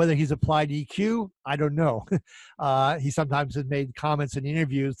 Whether he's applied EQ, I don't know. He sometimes has made comments in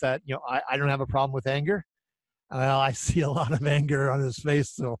interviews that, I don't have a problem with anger. Well, I see a lot of anger on his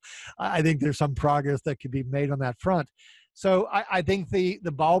face, so I think there's some progress that could be made on that front. So I think the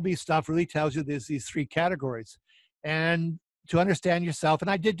Bowlby stuff really tells you there's these three categories. And to understand yourself,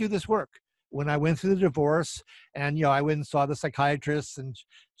 and I did do this work when I went through the divorce, and I went and saw the psychiatrist, and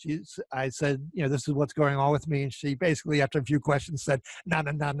I said, this is what's going on with me, and she basically, after a few questions, said, no,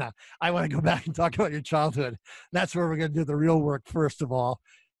 I want to go back and talk about your childhood. That's where we're going to do the real work first of all.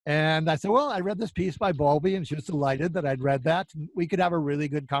 And I said, well, I read this piece by Bowlby, and she was delighted that I'd read that, and we could have a really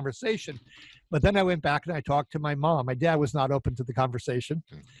good conversation. But then I went back and I talked to my mom. My dad was not open to the conversation.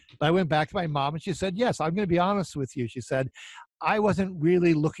 But I went back to my mom, and she said, yes, I'm going to be honest with you. She said, I wasn't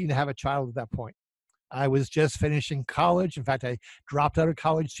really looking to have a child at that point. I was just finishing college. In fact, I dropped out of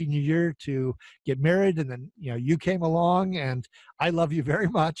college senior year to get married. And then, you came along, and I love you very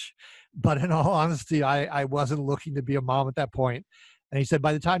much. But in all honesty, I wasn't looking to be a mom at that point. And he said,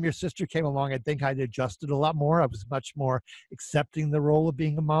 by the time your sister came along, I think I'd adjusted a lot more. I was much more accepting the role of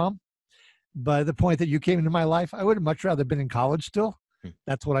being a mom. By the point that you came into my life, I would have much rather been in college still.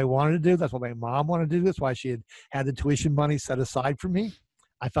 That's what I wanted to do. That's what my mom wanted to do. That's why she had the tuition money set aside for me.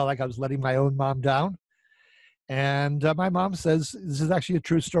 I felt like I was letting my own mom down. And my mom says, this is actually a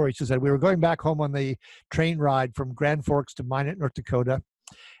true story. She said, we were going back home on the train ride from Grand Forks to Minot, North Dakota.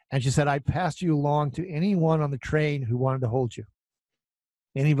 And she said, I passed you along to anyone on the train who wanted to hold you.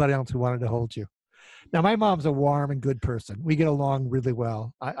 Anybody else who wanted to hold you. Now, my mom's a warm and good person. We get along really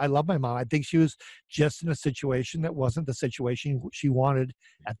well. I love my mom. I think she was just in a situation that wasn't the situation she wanted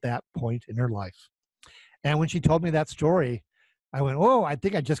at that point in her life. And when she told me that story, I went, oh, I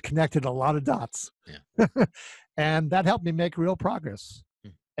think I just connected a lot of dots. Yeah. And that helped me make real progress.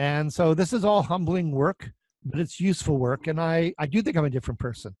 And so this is all humbling work, but it's useful work. And I do think I'm a different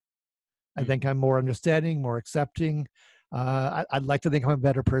person. I think I'm more understanding, more accepting. I'd like to think I'm a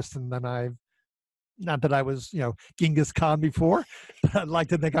better person than not that I was, Genghis Khan before, but I'd like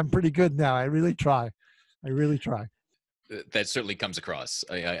to think I'm pretty good now. I really try. That certainly comes across.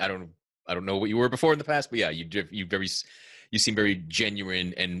 I don't know what you were before in the past, but yeah, you seem very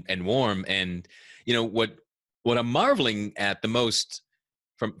genuine and warm. And what I'm marveling at the most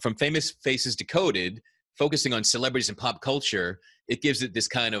from Famous Faces Decoded, focusing on celebrities and pop culture, it gives it this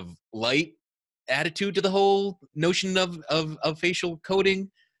kind of light attitude to the whole notion of facial coding,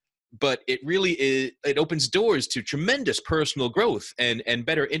 but it really it opens doors to tremendous personal growth and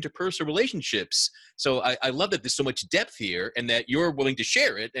better interpersonal relationships. So I love that there's so much depth here, and that you're willing to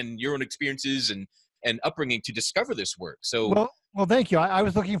share it and your own experiences and upbringing to discover this work. So well, thank you. I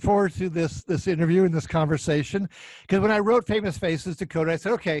was looking forward to this interview and this conversation, because when I wrote Famous Faces Decoded, I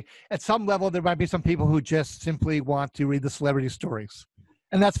said, okay, at some level there might be some people who just simply want to read the celebrity stories,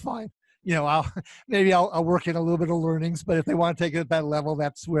 and that's fine. I'll work in a little bit of learnings, but if they want to take it at that level,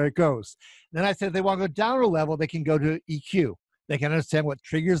 that's where it goes. Then I said, if they want to go down a level, they can go to EQ. They can understand what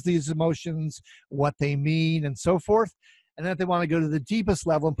triggers these emotions, what they mean, and so forth. And then if they want to go to the deepest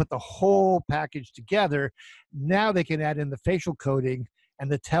level and put the whole package together, now they can add in the facial coding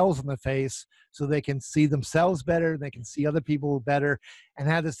and the tells on the face, so they can see themselves better, they can see other people better, and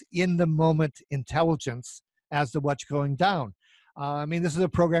have this in-the-moment intelligence as to what's going down. This is a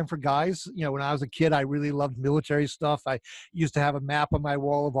program for guys. When I was a kid, I really loved military stuff. I used to have a map on my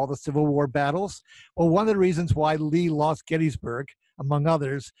wall of all the Civil War battles. Well, one of the reasons why Lee lost Gettysburg, among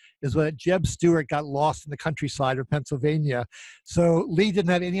others, is that Jeb Stuart got lost in the countryside of Pennsylvania. So Lee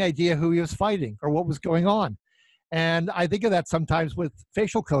didn't have any idea who he was fighting or what was going on. And I think of that sometimes with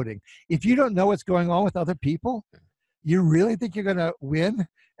facial coding. If you don't know what's going on with other people, you really think you're going to win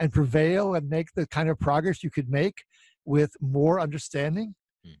and prevail and make the kind of progress you could make with more understanding?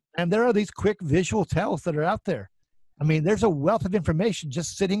 And there are these quick visual tells that are out there. There's a wealth of information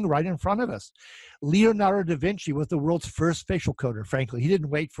just sitting right in front of us. Leonardo da Vinci was the world's first facial coder, frankly. He didn't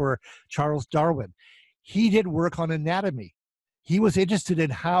wait for Charles Darwin. He did work on anatomy. He was interested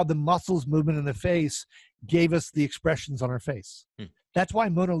in how the muscles movement in the face gave us the expressions on our face. That's why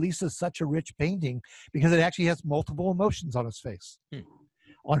Mona Lisa is such a rich painting, because it actually has multiple emotions on its face,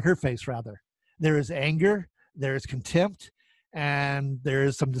 on her face rather. There is anger, there is contempt, and there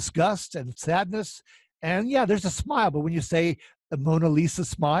is some disgust and sadness. And yeah, there's a smile, but when you say the Mona Lisa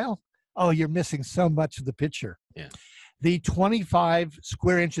smile, oh, you're missing so much of the picture. Yeah. The 25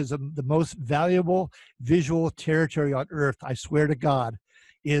 square inches of the most valuable visual territory on earth, I swear to God,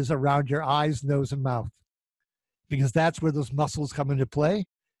 is around your eyes, nose, and mouth. because that's where those muscles come into play.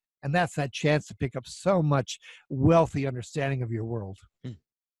 And that's that chance to pick up so much wealthy understanding of your world. Mm.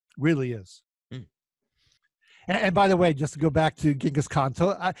 Really is. Mm. And by the way, just to go back to Genghis Khan,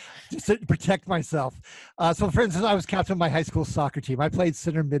 so just to protect myself. So for instance, I was captain of my high school soccer team. I played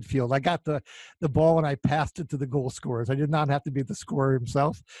center midfield. I got the ball and I passed it to the goal scorers. I did not have to be the scorer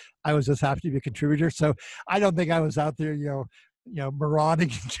himself. I was just happy to be a contributor. So I don't think I was out there, marauding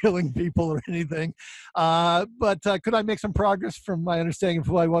and killing people or anything. But could I make some progress from my understanding of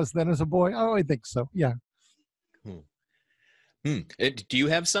who I was then as a boy? Oh, I think so. Yeah. Cool. Do you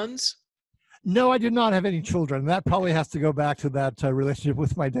have sons? No, I did not have any children. That probably has to go back to that relationship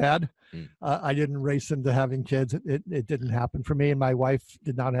with my dad. I didn't race into having kids. It didn't happen for me, and my wife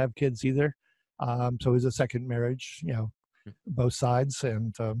did not have kids either. So it was a second marriage, both sides,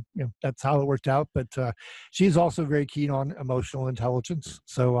 and that's how it worked out. But she's also very keen on emotional intelligence,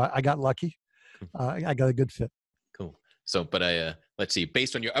 so I got lucky. I got a good fit. Cool. So, but let's see.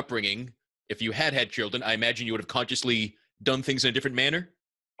 Based on your upbringing, if you had children, I imagine you would have consciously done things in a different manner.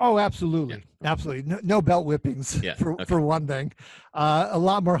 Oh, absolutely. Yeah. Absolutely. No belt whippings for one thing. A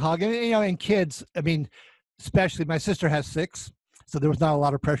lot more hugging, and kids, I mean, especially my sister has 6. So there was not a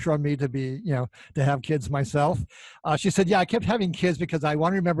lot of pressure on me to be, to have kids myself. She said, yeah, I kept having kids because I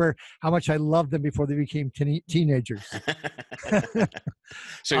want to remember how much I loved them before they became teenagers.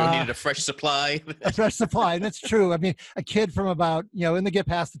 So you needed a fresh supply? A fresh supply. And that's true. I mean, a kid from about, when they get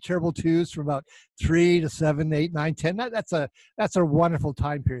past the terrible 2s, from about 3 to 7, 8, 9, 10, that's a wonderful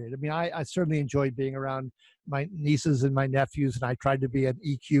time period. I mean, I certainly enjoyed being around my nieces and my nephews, and I tried to be an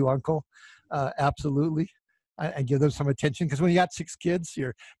EQ uncle. Absolutely. And give them some attention, because when you got 6 kids,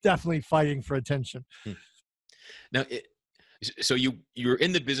 you're definitely fighting for attention. Now, so you're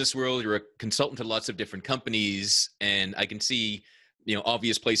in the business world, you're a consultant to lots of different companies, and I can see,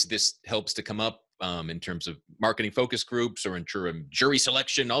 obvious places this helps to come up in terms of marketing focus groups or in jury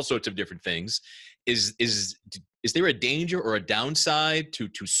selection, all sorts of different things. Is there a danger or a downside to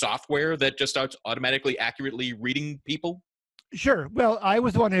software that just starts automatically accurately reading people? Sure. Well, I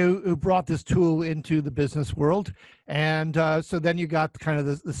was the one who brought this tool into the business world. And so then you got kind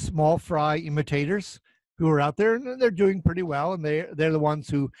of the small fry imitators who are out there, and they're doing pretty well. And they're the ones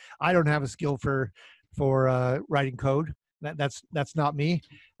who I don't have a skill for writing code. That's not me.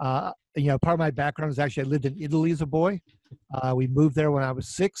 Part of my background is actually I lived in Italy as a boy. We moved there when I was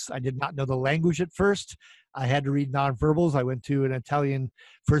 6. I did not know the language at first. I had to read nonverbals. I went to an Italian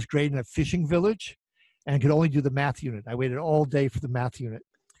first grade in a fishing village, and could only do the math unit. I waited all day for the math unit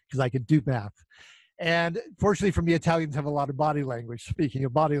because I could do math. And fortunately for me, Italians have a lot of body language, speaking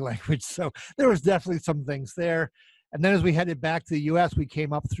of body language. So there was definitely some things there. And then as we headed back to the US, we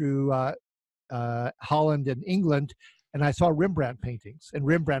came up through Holland and England, and I saw Rembrandt paintings. And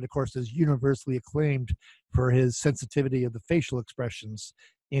Rembrandt, of course, is universally acclaimed for his sensitivity of the facial expressions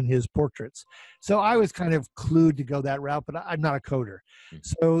in his portraits. So I was kind of clued to go that route, but I'm not a coder.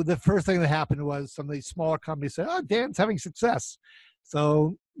 So the first thing that happened was some of these smaller companies said, oh, Dan's having success.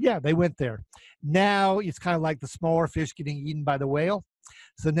 So yeah, they went there. Now it's kind of like the smaller fish getting eaten by the whale.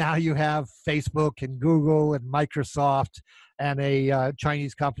 So now you have Facebook and Google and Microsoft and a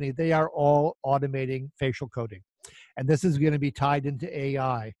Chinese company. They are all automating facial coding. And this is going to be tied into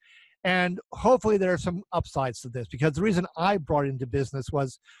AI. And hopefully there are some upsides to this, because the reason I brought it into business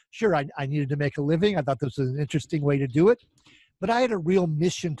was, sure, I needed to make a living. I thought this was an interesting way to do it. But I had a real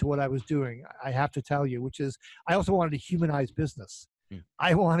mission to what I was doing, I have to tell you, which is I also wanted to humanize business.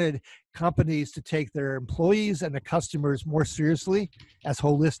 I wanted companies to take their employees and the customers more seriously as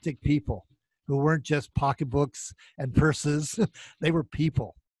holistic people who weren't just pocketbooks and purses. They were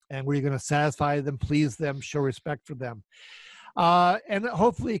people. And we're going to satisfy them, please them, show respect for them. And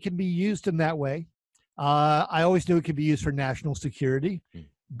hopefully it can be used in that way. I always knew it could be used for national security,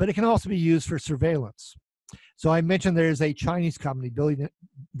 but it can also be used for surveillance. So I mentioned there's a Chinese company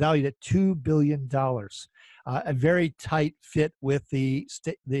valued at $2 billion, a very tight fit with the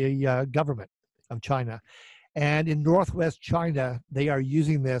government of China. And in Northwest China, they are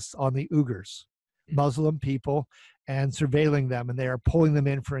using this on the Uyghurs, Muslim people, and surveilling them, and they are pulling them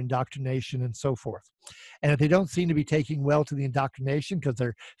in for indoctrination and so forth. And if they don't seem to be taking well to the indoctrination because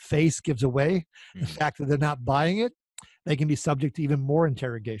their face gives away the fact that they're not buying it, they can be subject to even more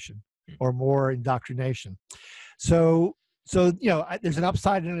interrogation or more indoctrination. So there's an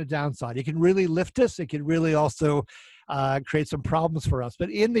upside and a downside. It can really lift us. It can really also create some problems for us. But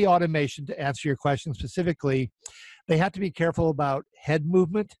in the automation, to answer your question specifically, they have to be careful about head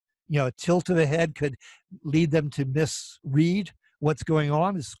movement. A tilt of the head could lead them to misread what's going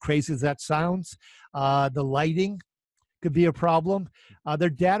on, as crazy as that sounds. The lighting could be a problem. Their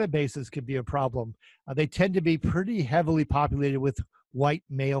databases could be a problem. They tend to be pretty heavily populated with white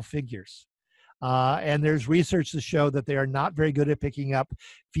male figures. And there's research to show that they are not very good at picking up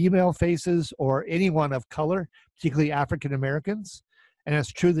female faces or anyone of color, particularly African Americans. And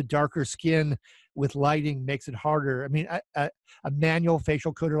it's true that darker skin with lighting makes it harder. I mean, a manual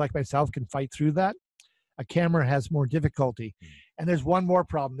facial coder like myself can fight through that. A camera has more difficulty. And there's one more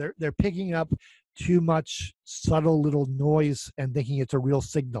problem. They're picking up too much subtle little noise and thinking it's a real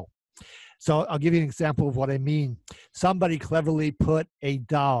signal. So I'll give you an example of what I mean. Somebody cleverly put a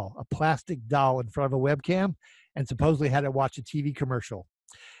doll, a plastic doll, in front of a webcam and supposedly had it watch a TV commercial.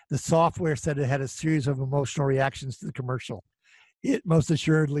 The software said it had a series of emotional reactions to the commercial. It most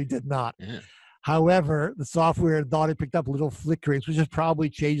assuredly did not. Yeah. However, the software thought it picked up little flickerings, which is probably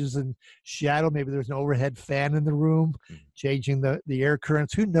changes in shadow. Maybe there's an overhead fan in the room, changing the air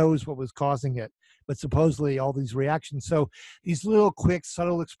currents. Who knows what was causing it? But supposedly all these reactions. So these little quick,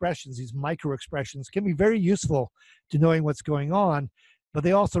 subtle expressions, these micro expressions can be very useful to knowing what's going on, but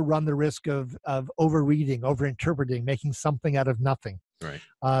they also run the risk of overreading, overinterpreting, making something out of nothing. Right.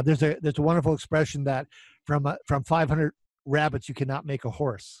 There's a wonderful expression that from 500 rabbits, you cannot make a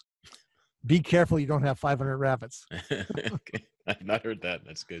horse. Be careful you don't have 500 rabbits. Okay. I've not heard that.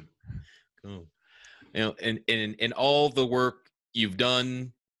 That's good. Cool. You know, and in all the work you've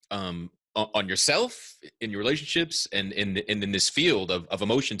done on yourself, in your relationships, and in this field of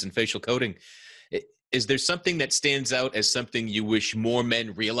emotions and facial coding, is there something that stands out as something you wish more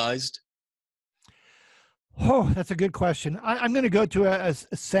men realized? Oh, that's a good question. I'm going to go to a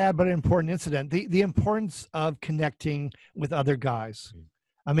sad but important incident. The importance of connecting with other guys.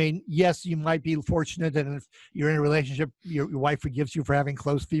 I mean, yes, you might be fortunate, and if you're in a relationship, your wife forgives you for having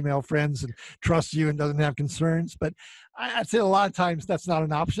close female friends and trusts you and doesn't have concerns. But I'd say a lot of times that's not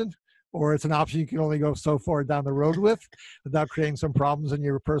an option, or it's an option you can only go so far down the road with without creating some problems in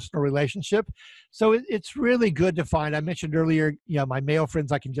your personal relationship. So it's really good to find. I mentioned earlier, my male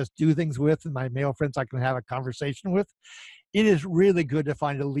friends I can just do things with, and my male friends I can have a conversation with. It is really good to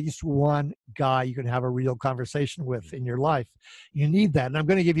find at least one guy you can have a real conversation with in your life. You need that. And I'm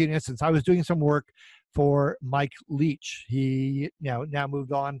going to give you an instance. I was doing some work for Mike Leach. He now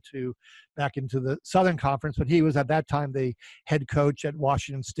moved on to back into the Southern Conference, but he was at that time the head coach at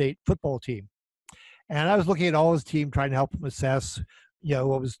Washington State football team. And I was looking at all his team, trying to help him assess,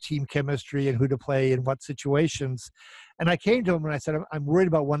 what was team chemistry and who to play in what situations. And I came to him and I said, I'm worried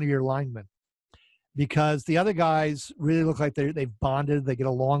about one of your linemen, because the other guys really look like they've bonded. They get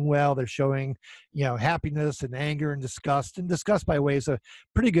along well. They're showing, happiness and anger and disgust by ways of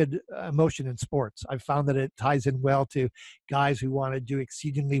pretty good emotion in sports. I've found that it ties in well to guys who want to do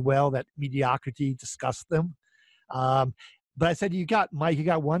exceedingly well, that mediocrity disgusts them. But I said, you got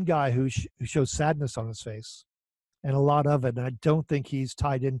one guy who shows sadness on his face, and a lot of it. And I don't think he's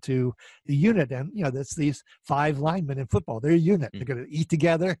tied into the unit. And, that's these 5 linemen in football. They're a unit. They're going to eat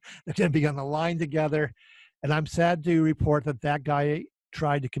together. They're going to be on the line together. And I'm sad to report that guy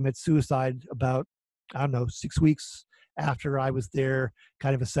tried to commit suicide about, 6 weeks after I was there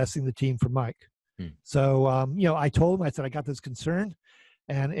kind of assessing the team for Mike. So, I told him, I said, I got this concern.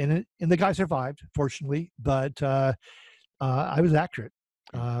 And the guy survived, fortunately. But I was accurate.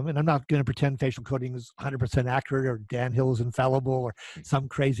 And I'm not going to pretend facial coding is 100% accurate or Dan Hill is infallible or some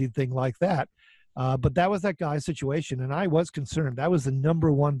crazy thing like that. But that was that guy's situation. And I was concerned. That was the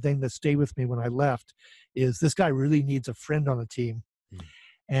number one thing that stayed with me when I left, is this guy really needs a friend on the team.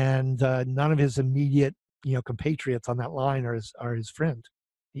 And none of his immediate, compatriots on that line are his friend.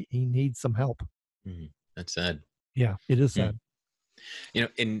 He needs some help. That's sad. Yeah, it is sad.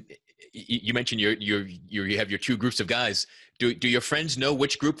 And you mentioned you have your 2 groups of guys. Do your friends know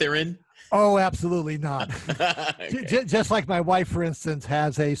which group they're in? Oh, absolutely not. Okay. Just like my wife, for instance,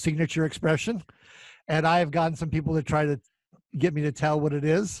 has a signature expression, and I have gotten some people to try to get me to tell what it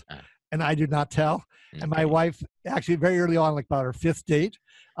is, and I do not tell. Okay. And my wife, actually very early on, like about our 5th date,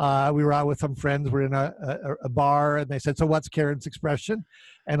 we were out with some friends. We're in a bar, and they said, "So what's Karen's expression?"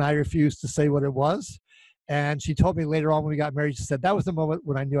 And I refused to say what it was. And she told me later on when we got married, she said, that was the moment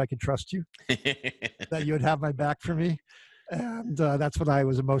when I knew I could trust you, that you would have my back for me. And that's when I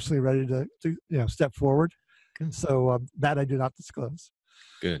was emotionally ready to step forward. And so that I do not disclose.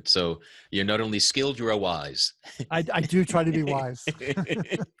 Good. So you're not only skilled, you are wise. I do try to be wise.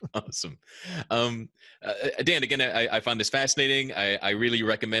 Awesome. Dan, again, I found this fascinating. I really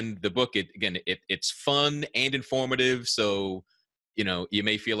recommend the book. It's fun and informative. So, you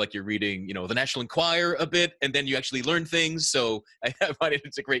may feel like you're reading, the National Enquirer a bit, and then you actually learn things. So I find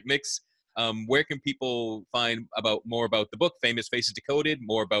it's a great mix. Where can people find more about the book, Famous Faces Decoded,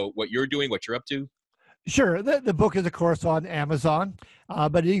 more about what you're doing, what you're up to? Sure. The book is, of course, on Amazon,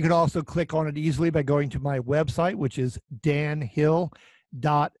 but you can also click on it easily by going to my website, which is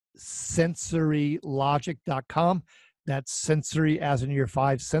danhill.sensorylogic.com. That's sensory as in your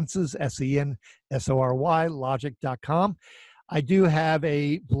five senses, SENSORY, logic.com. I do have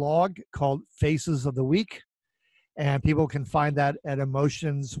a blog called Faces of the Week, and people can find that at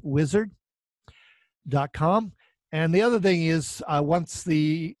emotionswizard.com. And the other thing is, once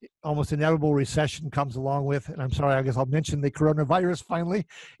the almost inevitable recession comes along with, and I'm sorry, I guess I'll mention the coronavirus finally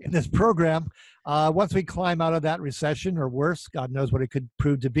in this program, once we climb out of that recession, or worse, God knows what it could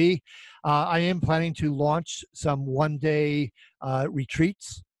prove to be, I am planning to launch some one-day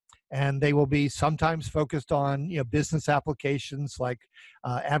retreats, and they will be sometimes focused on business applications like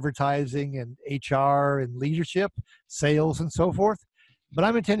advertising and HR and leadership, sales, and so forth. But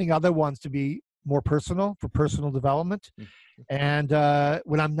I'm intending other ones to be more personal, for personal development. And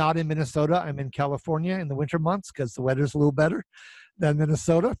when I'm not in Minnesota, I'm in California in the winter months because the weather's a little better than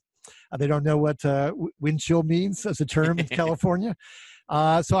Minnesota. They don't know what wind chill means as a term in California.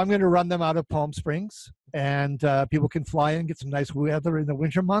 So I'm going to run them out of Palm Springs, and people can fly in, get some nice weather in the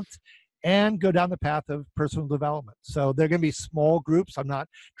winter months, and go down the path of personal development. So they're going to be small groups. I'm not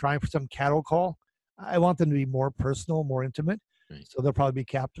trying for some cattle call. I want them to be more personal, more intimate. Right. So they'll probably be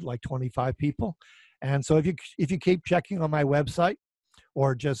capped at like 25 people. And so if you keep checking on my website,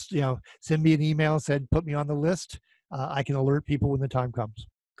 or just send me an email and said put me on the list, I can alert people when the time comes.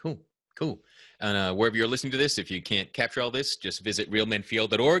 Cool. And wherever you're listening to this, if you can't capture all this, just visit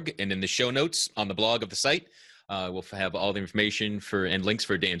realmenfeel.org, and in the show notes on the blog of the site, we'll have all the information and links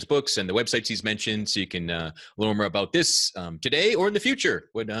for Dan's books and the websites he's mentioned, so you can learn more about this today or in the future.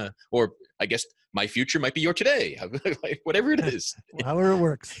 Or I guess my future might be your today, whatever it is. However it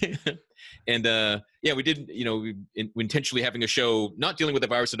works. And we did, we intentionally having a show not dealing with the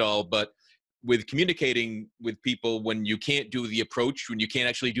virus at all, but with communicating with people when you can't do the approach, when you can't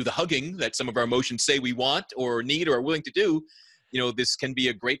actually do the hugging that some of our emotions say we want or need or are willing to do. This can be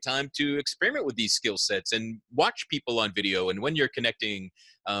a great time to experiment with these skill sets and watch people on video. And when you're connecting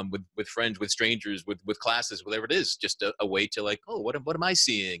with friends, with strangers, with classes, whatever it is, just a way to what am I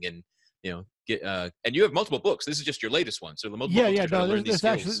seeing? And get and you have multiple books. This is just your latest one. So the multiple books no,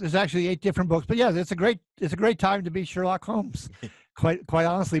 there's actually 8 different books. But yeah, it's a great time to be Sherlock Holmes. Quite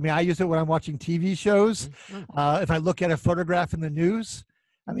honestly, I mean, I use it when I'm watching TV shows. If I look at a photograph in the news,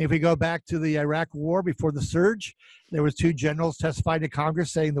 I mean, if we go back to the Iraq War before the surge, there was 2 generals testifying to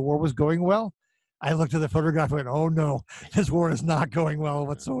Congress saying the war was going well. I looked at the photograph and went, oh no, this war is not going well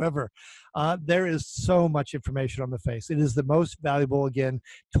whatsoever. There is so much information on the face. It is the most valuable, again,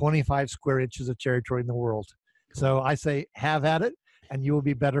 25 square inches of territory in the world. So I say, have at it, and you will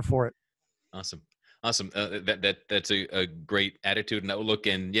be better for it. Awesome. That's a great attitude and outlook.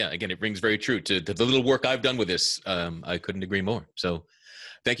 And yeah, again, it rings very true to the little work I've done with this. I couldn't agree more. So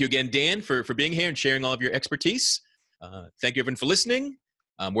thank you again, Dan, for being here and sharing all of your expertise. Thank you everyone for listening.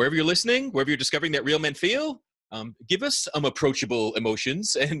 Wherever you're listening, wherever you're discovering that real men feel, give us some approachable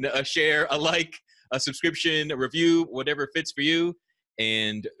emotions and share, a like, a subscription, a review, whatever fits for you.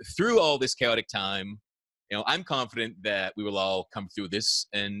 And through all this chaotic time, I'm confident that we will all come through this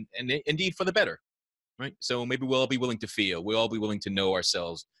and indeed for the better. Right. So maybe we'll all be willing to feel. We'll all be willing to know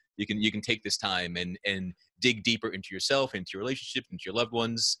ourselves. You can take this time and dig deeper into yourself, into your relationships, into your loved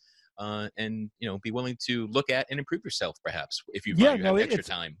ones, and be willing to look at and improve yourself, perhaps, if you have extra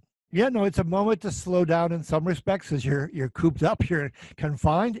time. Yeah, no, it's a moment to slow down in some respects, as you're cooped up, you're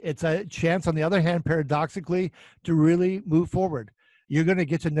confined. It's a chance, on the other hand, paradoxically, to really move forward. You're going to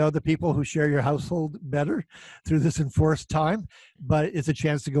get to know the people who share your household better through this enforced time, but it's a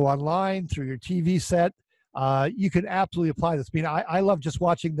chance to go online through your TV set. You can absolutely apply this. I mean, I love just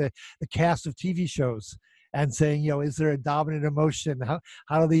watching the cast of TV shows and saying, is there a dominant emotion? How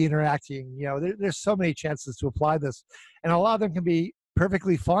are they interacting? There's so many chances to apply this, and a lot of them can be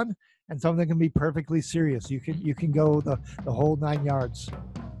perfectly fun, and some of them can be perfectly serious. You can go the whole 9 yards.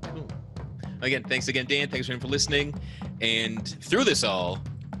 Cool. Again, thanks again, Dan. Thanks for listening. And through this all,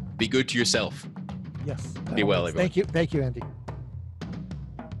 be good to yourself. Yes. Be well, everyone. Thank you, Andy.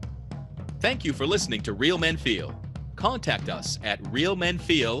 Thank you for listening to Real Men Feel. Contact us at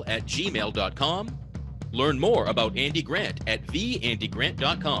realmenfeel@gmail.com. Learn more about Andy Grant at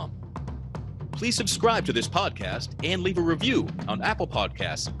theandygrant.com. Please subscribe to this podcast and leave a review on Apple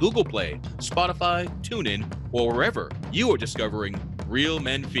Podcasts, Google Play, Spotify, TuneIn, or wherever you are discovering Real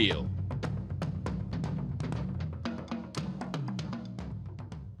Men Feel.